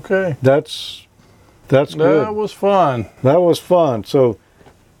 Okay. That's good. That was fun. That was fun. So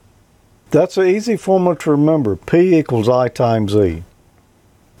that's an easy formula to remember. P equals I times E.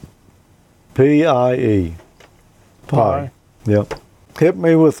 P-I-E. Pi. Yep. Hit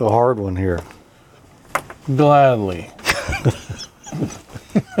me with the hard one here. Gladly.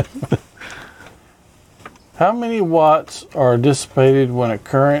 How many watts are dissipated when a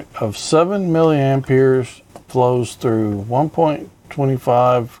current of 7 milliamperes flows through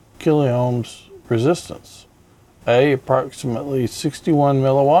 1.25 kiloohms resistance? A, approximately 61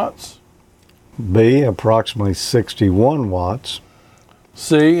 milliwatts. B, approximately 61 watts.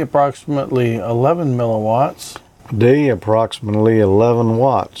 C, approximately 11 milliwatts. D, approximately 11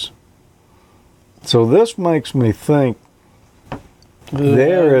 watts. So this makes me think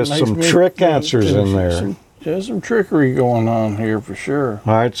there is some trick answers in there. There's some trickery going on here for sure.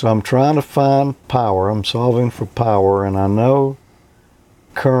 All right, so I'm trying to find power. I'm solving for power, and I know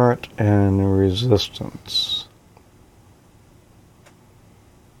current and resistance.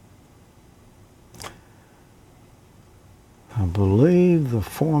 I believe the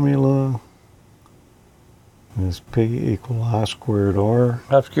formula is P equal I squared R.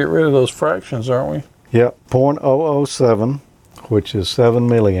 Have to get rid of those fractions, aren't we? Yep, 0.007, which is 7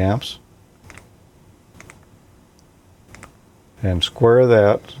 milliamps. And square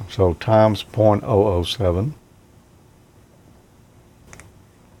that, so times 0.007.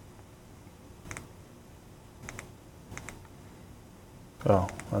 Oh,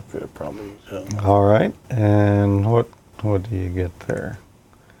 I could have probably done. All right, and what do you get there?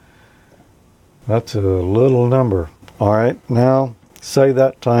 That's a little number. All right, now say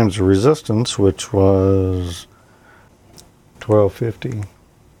that times the resistance, which was 1250.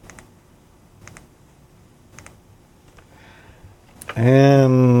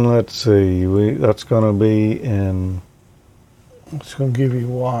 And let's see, that's going to be in It's going to give you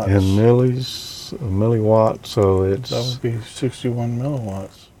watts. in milliwatt, so That it's would be 61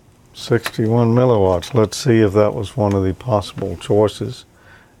 milliwatts. 61 milliwatts. Let's see if that was one of the possible choices.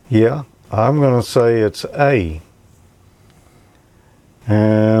 Yeah, I'm going to say it's A.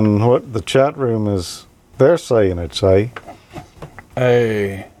 And what the chat room is, they're saying it's A.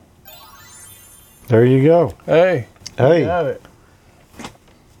 Hey. There you go. Hey. Hey. Got it.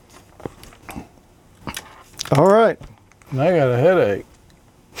 All right. And I got a headache.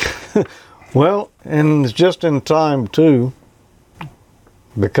 Well, and it's just in time too,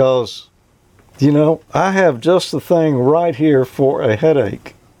 because, you know, I have just the thing right here for a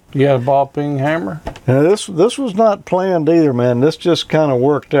headache. You got a ball peen hammer? Now this was not planned either, man. This just kind of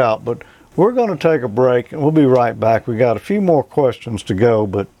worked out. But we're going to take a break, and we'll be right back. We got a few more questions to go,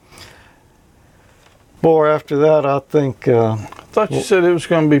 but boy, after that, I think. I thought you said it was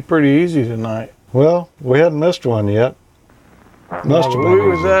going to be pretty easy tonight. Well, we hadn't missed one yet. Must have been. We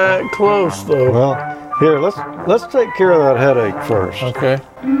were that close, though. Well, here, let's take care of that headache first. Okay.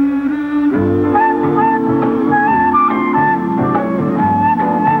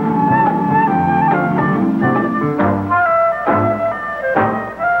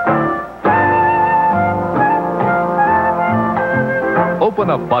 Open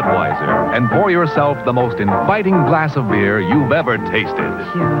a Budweiser and pour yourself the most inviting glass of beer you've ever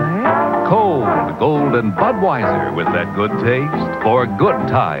tasted. Sure. Cold, golden Budweiser with that good taste for good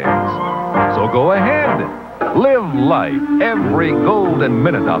times. So go ahead. Live life, every golden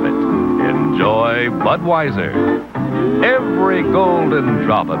minute of it. Enjoy Budweiser. Every golden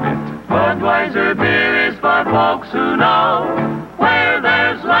drop of it. Budweiser beer is for folks who know where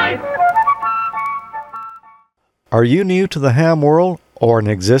there's life. Are you new to the ham world or an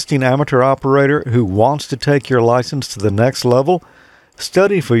existing amateur operator who wants to take your license to the next level?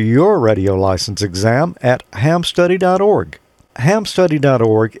 Study for your radio license exam at hamstudy.org.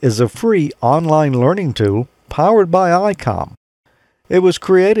 Hamstudy.org is a free online learning tool powered by ICOM. It was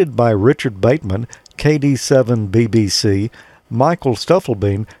created by Richard Bateman, KD7BBC, Michael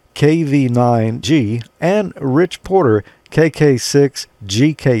Stufflebean, KV9G, and Rich Porter,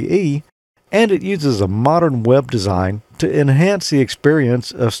 KK6GKE, and it uses a modern web design to enhance the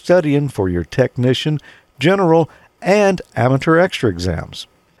experience of studying for your technician, general, and amateur extra exams.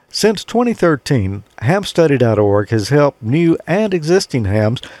 Since 2013, hamstudy.org has helped new and existing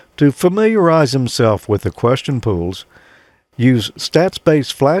hams to familiarize themselves with the question pools, use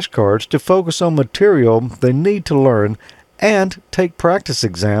stats-based flashcards to focus on material they need to learn, and take practice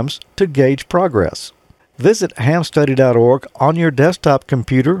exams to gauge progress. Visit hamstudy.org on your desktop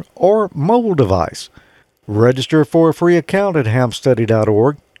computer or mobile device. Register for a free account at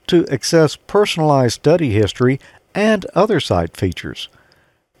hamstudy.org to access personalized study history and other site features.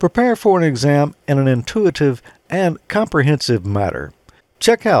 Prepare for an exam in an intuitive and comprehensive manner.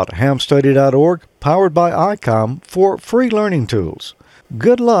 Check out hamstudy.org, powered by ICOM, for free learning tools.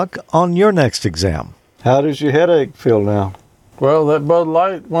 Good luck on your next exam. How does your headache feel now? Well, that Bud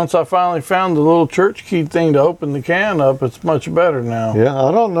Light, once I finally found the little church key thing to open the can up, it's much better now. Yeah,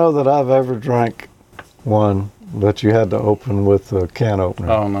 I don't know that I've ever drank one that you had to open with a can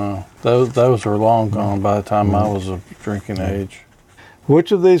opener. Oh no, those are long gone by the time I was of drinking age.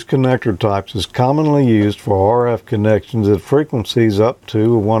 Which of these connector types is commonly used for RF connections at frequencies up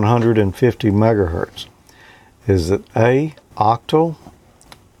to 150 megahertz? Is it A, octal,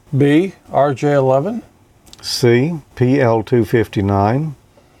 B, RJ11, C, PL259,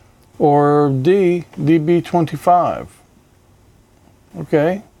 or D, DB25?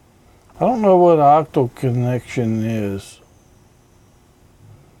 Okay. I don't know what octal connection is,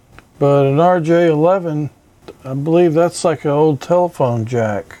 but an RJ11, I believe that's like an old telephone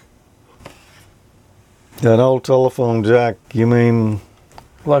jack. An old telephone jack, you mean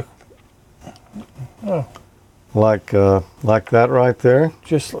Like, oh, like that right there?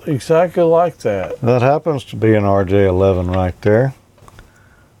 just exactly like that. That happens to be an RJ11 right there.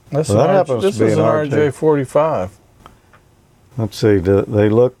 That's Well, that an happens this to be is an an RJ45. Let's see, they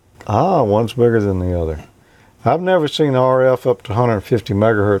look, one's bigger than the other. I've never seen RF up to 150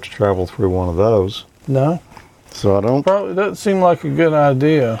 megahertz travel through one of those, No, so I don't. probably doesn't seem like a good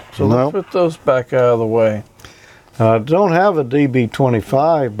idea. So No. let's put those back out of the way. I don't have a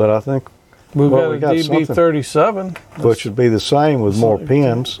DB25, but I think We've Well, got we a got DB37. which would be the same with more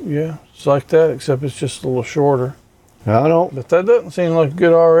pins. Yeah, it's like that, except it's just a little shorter. I don't. But that doesn't seem like a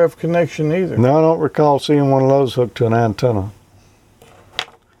good RF connection either. No, I don't recall seeing one of those hooked to an antenna.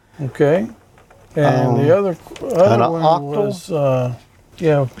 Okay. And the other an one octal? was,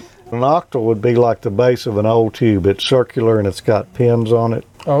 yeah, An octal would be like the base of an old tube. It's circular and it's got pins on it.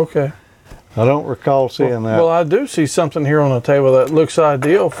 okay. I don't recall seeing that. Well, I do see something here on the table that looks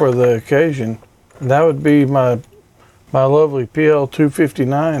ideal for the occasion. And that would be my lovely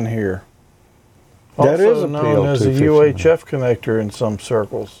PL259 here. That is Also a known as a PL259. UHF connector in some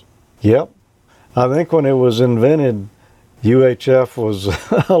circles. Yep. I think when it was invented, UHF was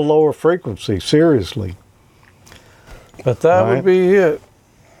a lower frequency, seriously. But that Right. would be it.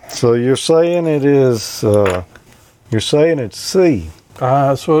 So you're saying it is, you're saying it's C.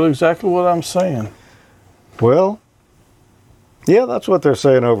 That's exactly what I'm saying. Well, yeah, that's what they're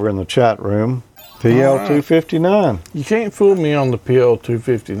saying over in the chat room. PL259. You can't fool me on the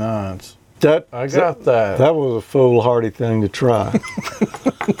PL259s. I got that. That was a foolhardy thing to try.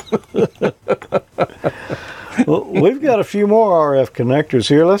 Well, we've got a few more RF connectors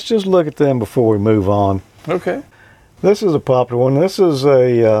here. Let's just look at them before we move on. Okay. This is a popular one. This is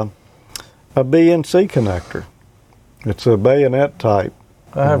a BNC connector. It's a bayonet type.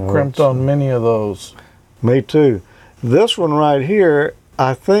 I have crimped on many of those. Me too. This one right here,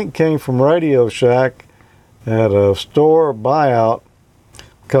 I think came from Radio Shack at a store buyout,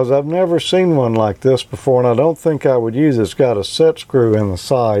 because I've never seen one like this before, and I don't think I would use it. It's got a set screw in the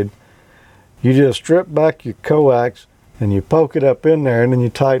side. You just strip back your coax and you poke it up in there, and then you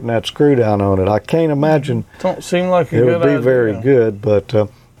tighten that screw down on it. I can't imagine Don't seem like a it good would be idea. very good, but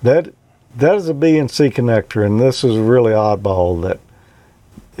that is a BNC connector, and this is really oddball that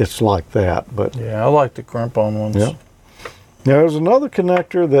it's like that. But Yeah, I like the crimp on ones. yeah. There's another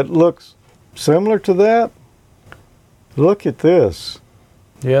connector that looks similar to that. Look at this.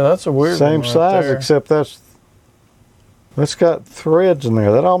 Yeah, that's a weird Same one right size, there. except that's got threads in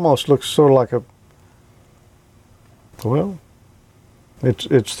there. That almost looks sort of like a, well,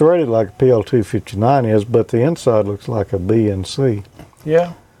 it's threaded like a PL259 is, but the inside looks like a BNC.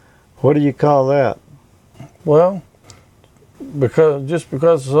 Yeah. What do you call that? Well,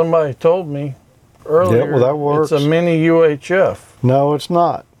 because somebody told me earlier, well, that works. it's a mini UHF. No, it's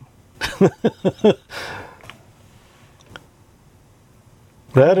not.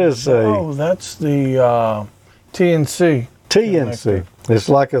 That is a Oh, that's the TNC. TNC. It's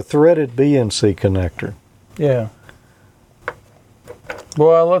like a threaded BNC connector. Yeah.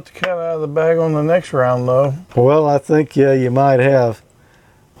 Boy, I let the cat out of the bag on the next round, though. Well, I think, yeah, you might have.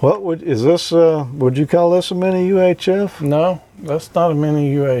 Would you call this a mini UHF? No, that's not a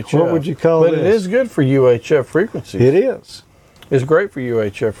mini UHF. What would you call But this? it is good for UHF frequencies. It is. It's great for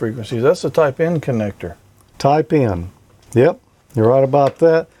UHF frequencies. That's the type N connector. Type in. Yep, you're right about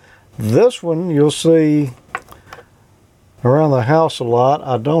that. This one you'll see around the house a lot.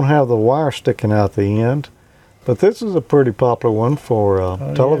 I don't have the wire sticking out the end, but this is a pretty popular one for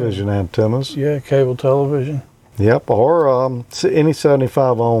television antennas. Yeah, cable television. Yep, or any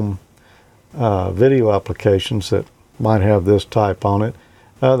 75 ohm video applications that might have this type on it.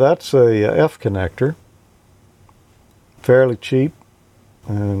 That's a F connector, fairly cheap,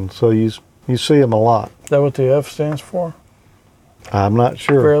 and so you see them a lot. Is that what the F stands for? I'm not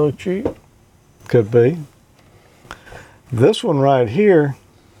sure. Fairly cheap? Could be. This one right here,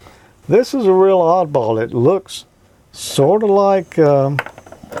 this is a real oddball. It looks sort of like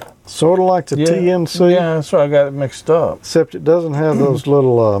Sort of like the TNC. Yeah, that's why I got it mixed up. Except it doesn't have those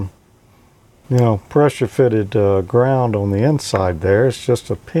little, pressure fitted ground on the inside there. It's just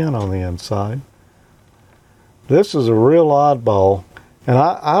a pin on the inside. This is a real oddball, and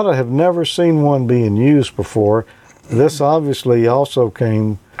I have never seen one being used before. This obviously also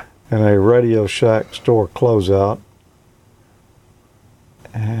came in a Radio Shack store closeout.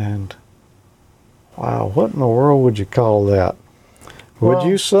 And wow, what in the world would you call that? Would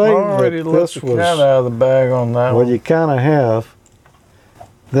you say I already that let this the was? cat out of the bag on that Well, one. you kind of have.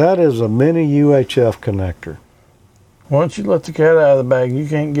 That is a mini UHF connector. Once you let the cat out of the bag, you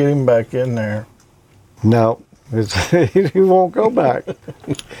can't get him back in there. No, he won't go back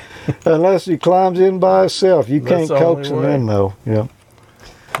unless he climbs in by himself. You That's can't the coax him only way. in though. Yeah,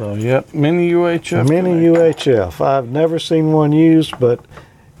 So, yep, mini UHF. a mini connector. UHF. I've never seen one used, but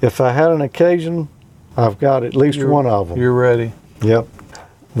if I had an occasion, I've got at least one of them. You're ready. Yep.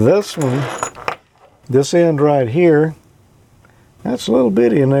 This one, this end right here, that's a little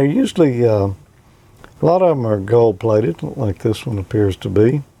bitty, and they're usually, a lot of them are gold plated, like this one appears to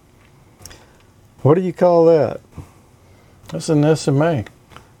be. What do you call that? That's an SMA.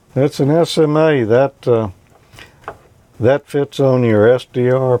 That's an SMA. That fits on your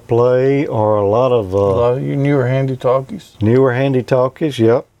SDR Play or a lot of A lot of you newer handy talkies. newer handy talkies.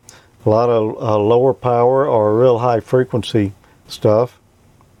 Yep. A lot of lower power or real high frequency stuff.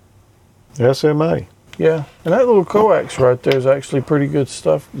 SMA. Yeah, and that little coax right there is actually pretty good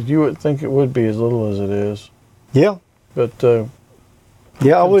stuff. You wouldn't think it would be as little as it is, Yeah. but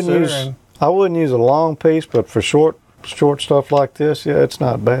Yeah, I wouldn't use considering- a long piece, but for short stuff like this, yeah, it's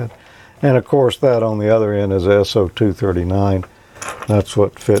not bad. And of course, that on the other end is SO239. That's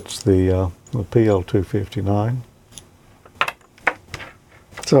what fits the PL259.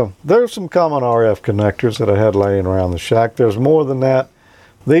 So there's some common RF connectors that I had laying around the shack. There's more than that.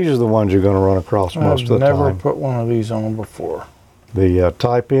 These are the ones you're going to run across most I've of the never time. put one of these on before. The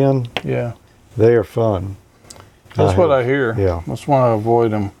type in, Yeah, they are fun. that's what I hear. Yeah. That's why I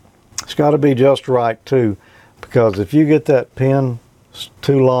avoid them. It's got to be just right too, because if you get that pin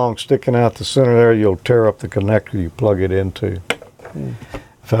too long sticking out the center there, you'll tear up the connector you plug it into.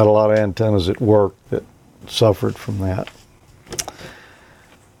 I've had a lot of antennas at work that suffered from that.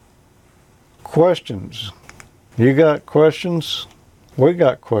 Questions? You got questions? We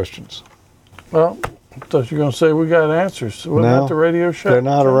got questions. Well, I thought you were going to say we got answers. What No, about the Radio Shack? They're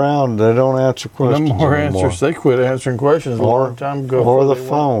not around. They don't answer No questions more anymore. answers. They quit answering questions a long time ago. Or the They weren't-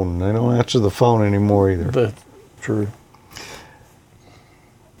 phone. They don't answer the phone anymore either. That's true.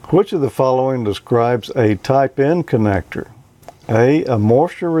 Which of the following describes a type-in connector? A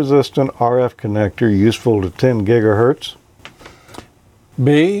moisture-resistant RF connector useful to 10 gigahertz.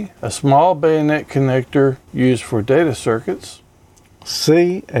 B, a small bayonet connector used for data circuits.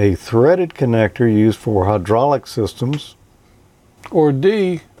 C, a threaded connector used for hydraulic systems. Or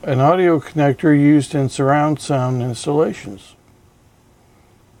D, an audio connector used in surround sound installations.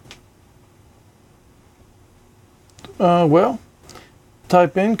 Well,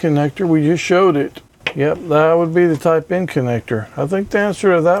 type-in connector, we just showed it. Yep, that would be the type-in connector. I think the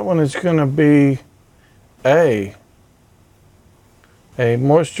answer to that one is going to be A. A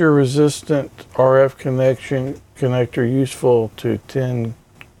moisture-resistant RF connector useful to 10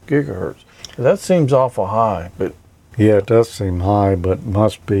 gigahertz. That seems awful high, but Yeah, it does seem high, but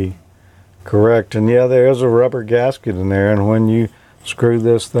must be correct. And yeah, there is a rubber gasket in there, and when you screw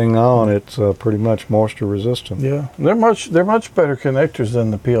this thing on, it's pretty much moisture resistant. yeah, they're much better connectors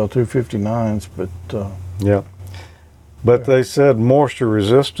than the PL259s, but Yeah. But they said moisture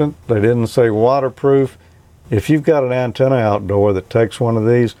resistant. They didn't say waterproof. If you've got an antenna outdoor that takes one of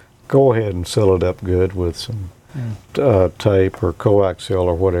these, go ahead and seal it up good with some tape or coaxial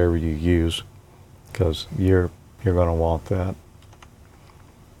or whatever you use, because you're going to want that.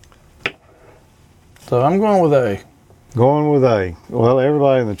 so I'm going with A. Going with A. Well,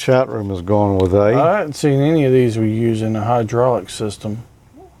 everybody in the chat room is going with A. I haven't seen any of these we use in a hydraulic system.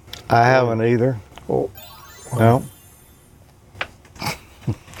 I haven't either. Oh. No.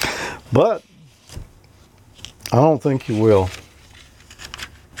 But I don't think you will.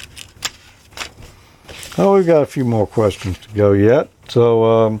 Oh, we've got a few more questions to go yet.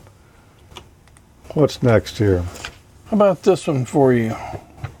 So, what's next here? How about this one for you?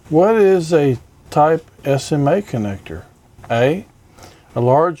 What is a type SMA connector? A, a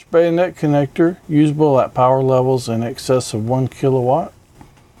large bayonet connector usable at power levels in excess of 1 kilowatt.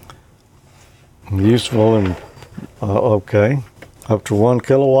 Useful and okay, up to 1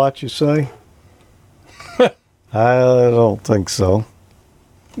 kilowatt, you say? I don't think so.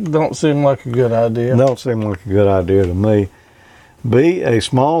 Don't seem like a good idea. Don't seem like a good idea to me. B, a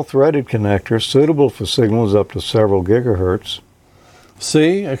small threaded connector suitable for signals up to several gigahertz.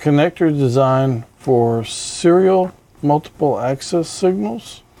 C, a connector designed for serial multiple access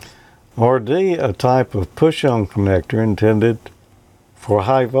signals. Or D, a type of push-on connector intended for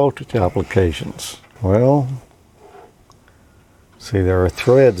high voltage applications. Well, see, there are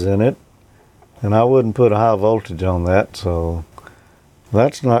threads in it, and I wouldn't put a high voltage on that, so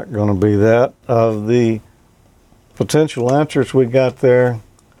that's not going to be that. Of the potential answers we got there,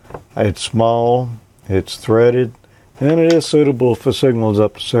 it's small, it's threaded, and it is suitable for signals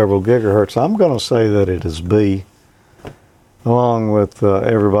up to several gigahertz. I'm going to say that it is B, along with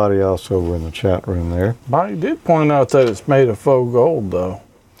everybody else over in the chat room there. Bonnie did point out that it's made of faux gold, though.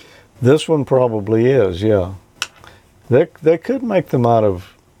 This one probably is, yeah. They could make them out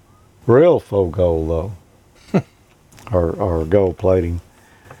of real faux gold, though, or gold plating.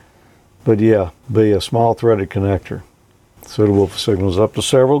 But yeah, B, a small threaded connector, suitable for signals up to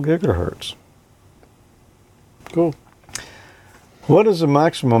several gigahertz. Cool. What is the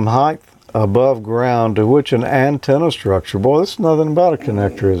maximum height above ground to which an antenna structure, boy, this is nothing about a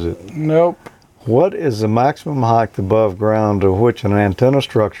connector, is it? Nope. What is the maximum height above ground to which an antenna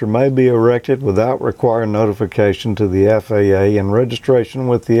structure may be erected without requiring notification to the FAA and registration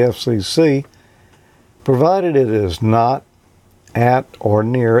with the FCC, provided it is not at or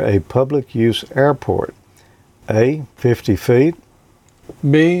near a public use airport? A, 50 feet.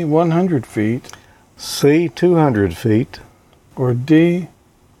 B, 100 feet. C, 200 feet. Or D,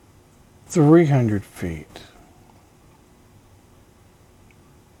 300 feet.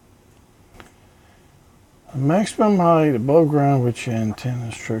 The maximum height above ground which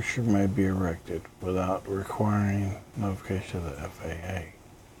antenna structure may be erected without requiring notification of the FAA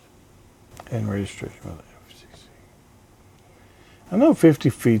and registration with the FCC. I know 50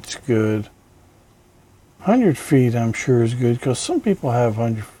 feet's good. 100 feet I'm sure is good because some people have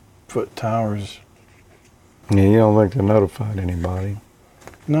 100-foot towers. Yeah, you don't think they notified anybody.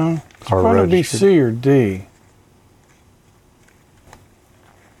 No, it's Or probably be registered. C or D.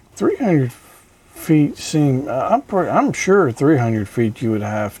 300 feet seem. I'm sure 300 feet you would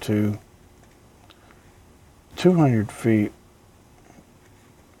have to. 200 feet.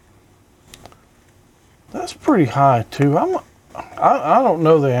 That's pretty high too. I don't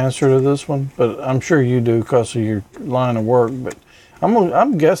know the answer to this one, but I'm sure you do because of your line of work. But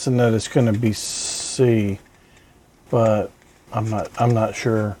I'm guessing that it's going to be C, but I'm not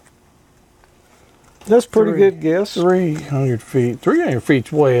sure. That's a pretty good guess. 300 feet. 300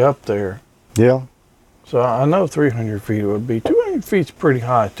 feet's way up there. Yeah. So I know 300 feet would be. 200 feet's pretty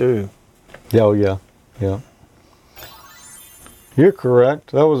high too. Oh, yeah. Yeah. You're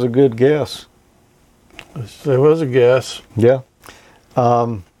correct. That was a good guess. There was a guess. Yeah.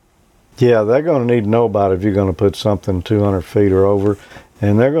 Yeah, they're going to need to know about it if you're going to put something 200 feet or over.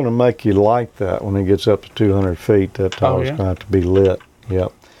 And they're going to make you light that when it gets up to 200 feet. That tower's yeah? going to have to be lit.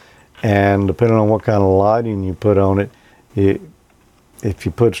 Yep. And depending on what kind of lighting you put on it, if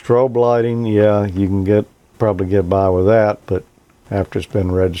you put strobe lighting, yeah, you can probably get by with that. But after it's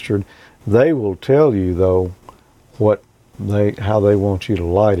been registered, they will tell you though how they want you to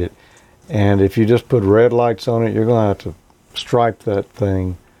light it. And if you just put red lights on it, you're going to have to stripe that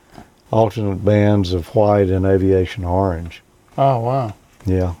thing alternate bands of white and aviation orange. Oh wow.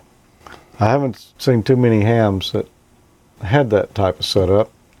 Yeah. I haven't seen too many hams that had that type of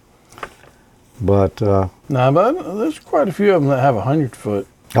setup. But But there's quite a few of them that have 100-foot.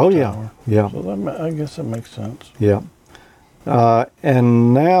 oh yeah, tower. yeah, So I guess that makes sense. yeah.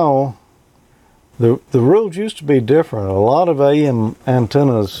 And now the rules used to be different. A lot of AM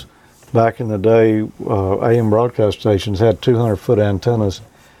antennas back in the day, AM broadcast stations had 200-foot antennas,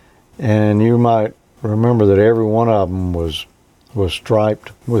 and you might remember that every one of them was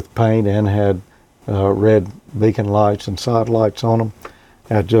striped with paint and had red beacon lights and side lights on them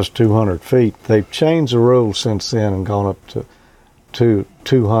at just 200 feet. They've changed the rules since then and gone up to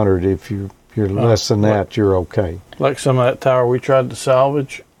 200. If you're less than that, you're okay. Like some of that tower we tried to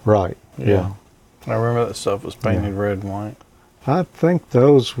salvage. Right. Yeah. I remember that stuff was painted red and white. I think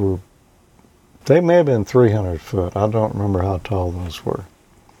they may have been 300 foot. I don't remember how tall those were.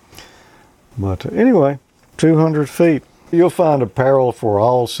 But anyway, 200 feet. You'll find apparel for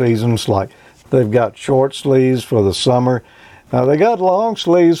all seasons, like they've got short sleeves for the summer. Now they got long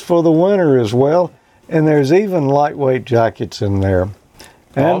sleeves for the winter as well, and there's even lightweight jackets in there.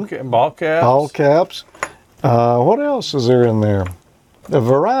 And Ball caps. ball caps. What else is there in there? A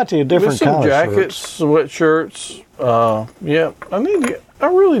variety of different There's some kinds jackets, of shirts. sweatshirts. I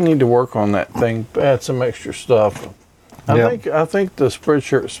really need to work on that thing. Add some extra stuff. I think the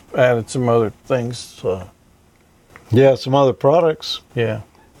Spreadshirts added some other things. Yeah, some other products. Yeah.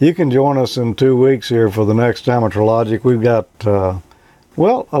 You can join us in 2 weeks here for the next Amateur Logic. We've got, a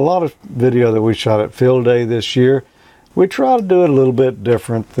lot of video that we shot at Field Day this year. We try to do it a little bit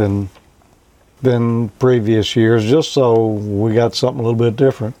different than previous years, just so we got something a little bit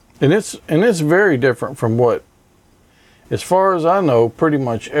different. And it's very different from what, as far as I know, pretty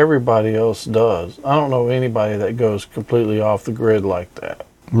much everybody else does. I don't know anybody that goes completely off the grid like that.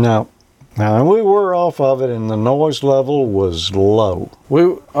 No. And we were off of it, and the noise level was low. We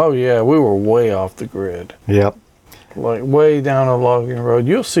were way off the grid. Yep. Like way down a logging road.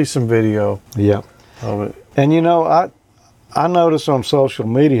 You'll see some video Yep. of it. And I noticed on social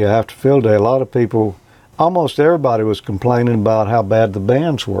media after Field Day, a lot of people, almost everybody was complaining about how bad the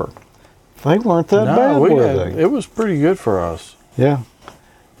bands were. They weren't that bad, were they? It was pretty good for us. Yeah.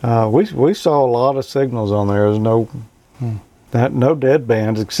 We saw a lot of signals on there. There's no dead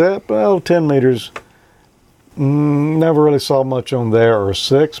bands except 10 meters. Never really saw much on there, or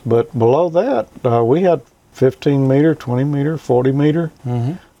 6, but below that we had 15 meter, 20 meter, 40 meter.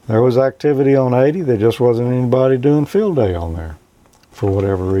 Mm-hmm. There was activity on 80. There just wasn't anybody doing Field Day on there for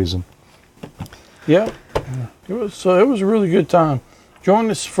whatever reason. Yeah. It was a really good time. Join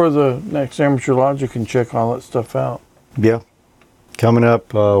us for the next Amateur Logic and check all that stuff out. Yeah. Coming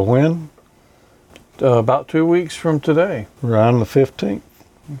up when? About 2 weeks from today. Around the 15th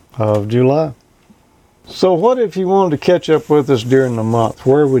of July. So what if you wanted to catch up with us during the month?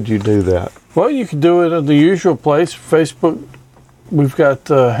 Where would you do that? Well, you can do it at the usual place, Facebook. We've got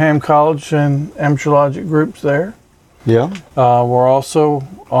Ham College and Amateur Logic groups there. Yeah. We're also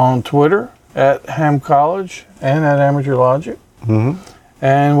on Twitter at Ham College and at Amateur Logic. Mm-hmm.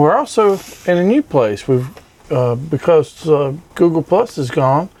 And we're also in a new place. We've because Google Plus is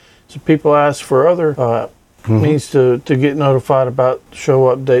gone, so people ask for other means to get notified about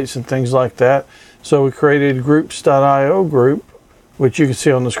show updates and things like that. So we created groups.io group, which you can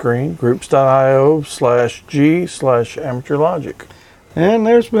see on the screen, groups.io/G/Amateur Logic. And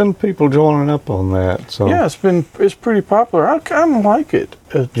there's been people joining up on that. So Yeah, it's pretty popular. I kind of like it.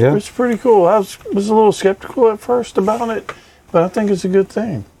 It's pretty cool. I was a little skeptical at first about it, but I think it's a good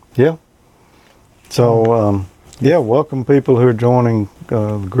thing. Yeah. So, welcome people who are joining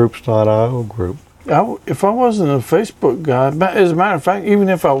the groups.io group. If I wasn't a Facebook guy, as a matter of fact, even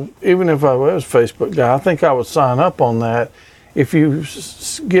if I was a Facebook guy, I think I would sign up on that. If you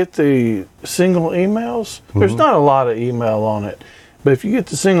get the single emails, there's not a lot of email on it, but if you get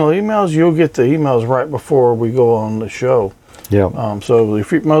the single emails, you'll get the emails right before we go on the show. Yeah. So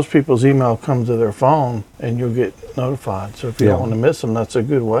most people's email comes to their phone, and you'll get notified. So if you don't want to miss them, that's a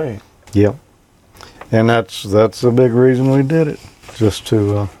good way. Yeah. And that's a big reason we did it, just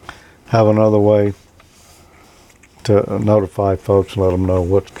to have another way to notify folks and let them know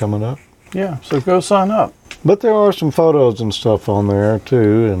what's coming up. Yeah, so go sign up. But there are some photos and stuff on there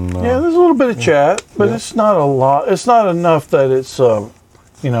too, and there's a little bit of chat, but it's not a lot. It's not enough that it's that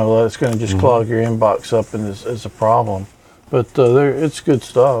it's going to just clog your inbox up and it's a problem. But it's good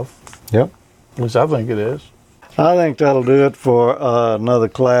stuff. Yep. At least I think it is. I think that'll do it for another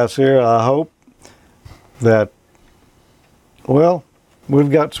class here. I hope that,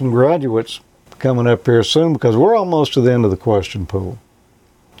 we've got some graduates coming up here soon because we're almost to the end of the question pool.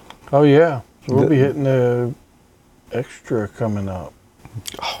 Oh, yeah. So we'll be hitting the extra coming up.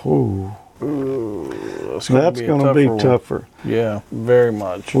 Oh, That's going to be tougher. Yeah, very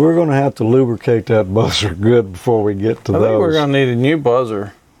much. We're going to have to lubricate that buzzer good before we get to those. I think we're going to need a new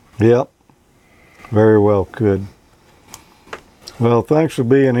buzzer. Yep. Very well could. Well, thanks for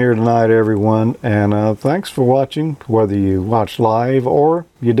being here tonight, everyone. And thanks for watching, whether you watch live or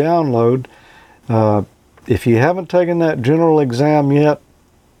you download. If you haven't taken that general exam yet,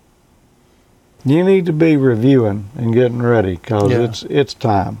 you need to be reviewing and getting ready because it's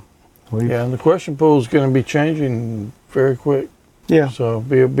time. And the question pool is going to be changing very quick. Yeah. So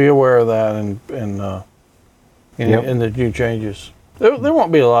be aware of that and in the new changes. There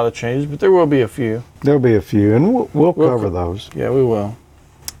won't be a lot of changes, but there will be a few. There'll be a few, and we'll cover those. Yeah, we will.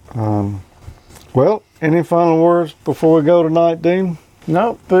 Well, any final words before we go tonight, Dean?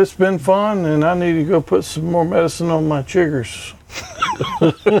 Nope, but it's been fun, and I need to go put some more medicine on my chiggers.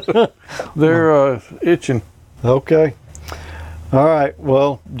 They're itching. Okay. All right.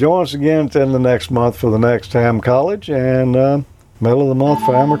 Well, join us again at the end of the next month for the next Ham College, and middle of the month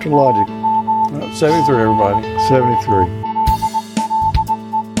for Amateur Logic. 73, everybody. 73.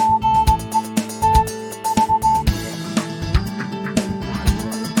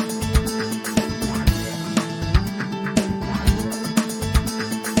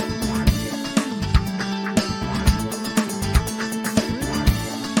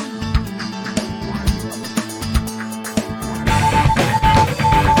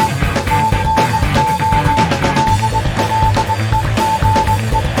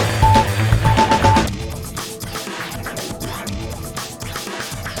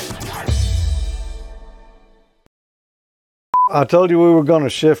 I told you we were going to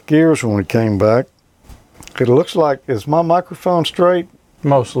shift gears when we came back. It looks like, is my microphone straight?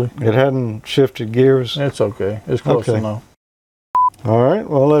 Mostly. It hadn't shifted gears. It's okay. It's close Okay. enough. All right,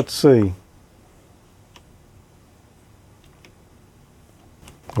 well, let's see.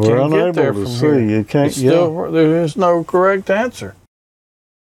 We're Can't get unable there to from see. here. You can't. It's still, there is no correct answer.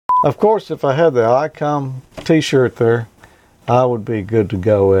 Of course, if I had the ICOM T-shirt there, I would be good to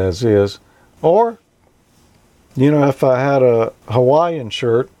go as is. Or, if I had a Hawaiian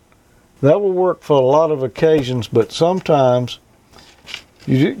shirt, that will work for a lot of occasions. But sometimes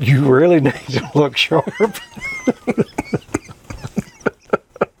you really need to look sharp.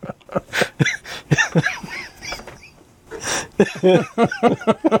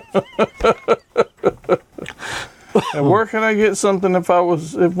 And where can I get something if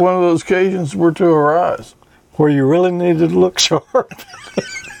one of those occasions were to arise? Where you really needed to look sharp.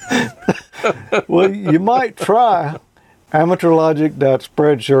 Well, you might try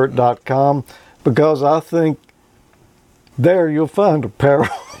amateurlogic.spreadshirt.com, because I think there you'll find apparel.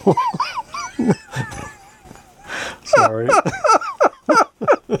 Sorry.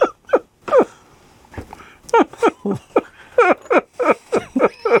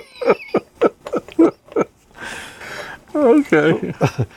 Okay.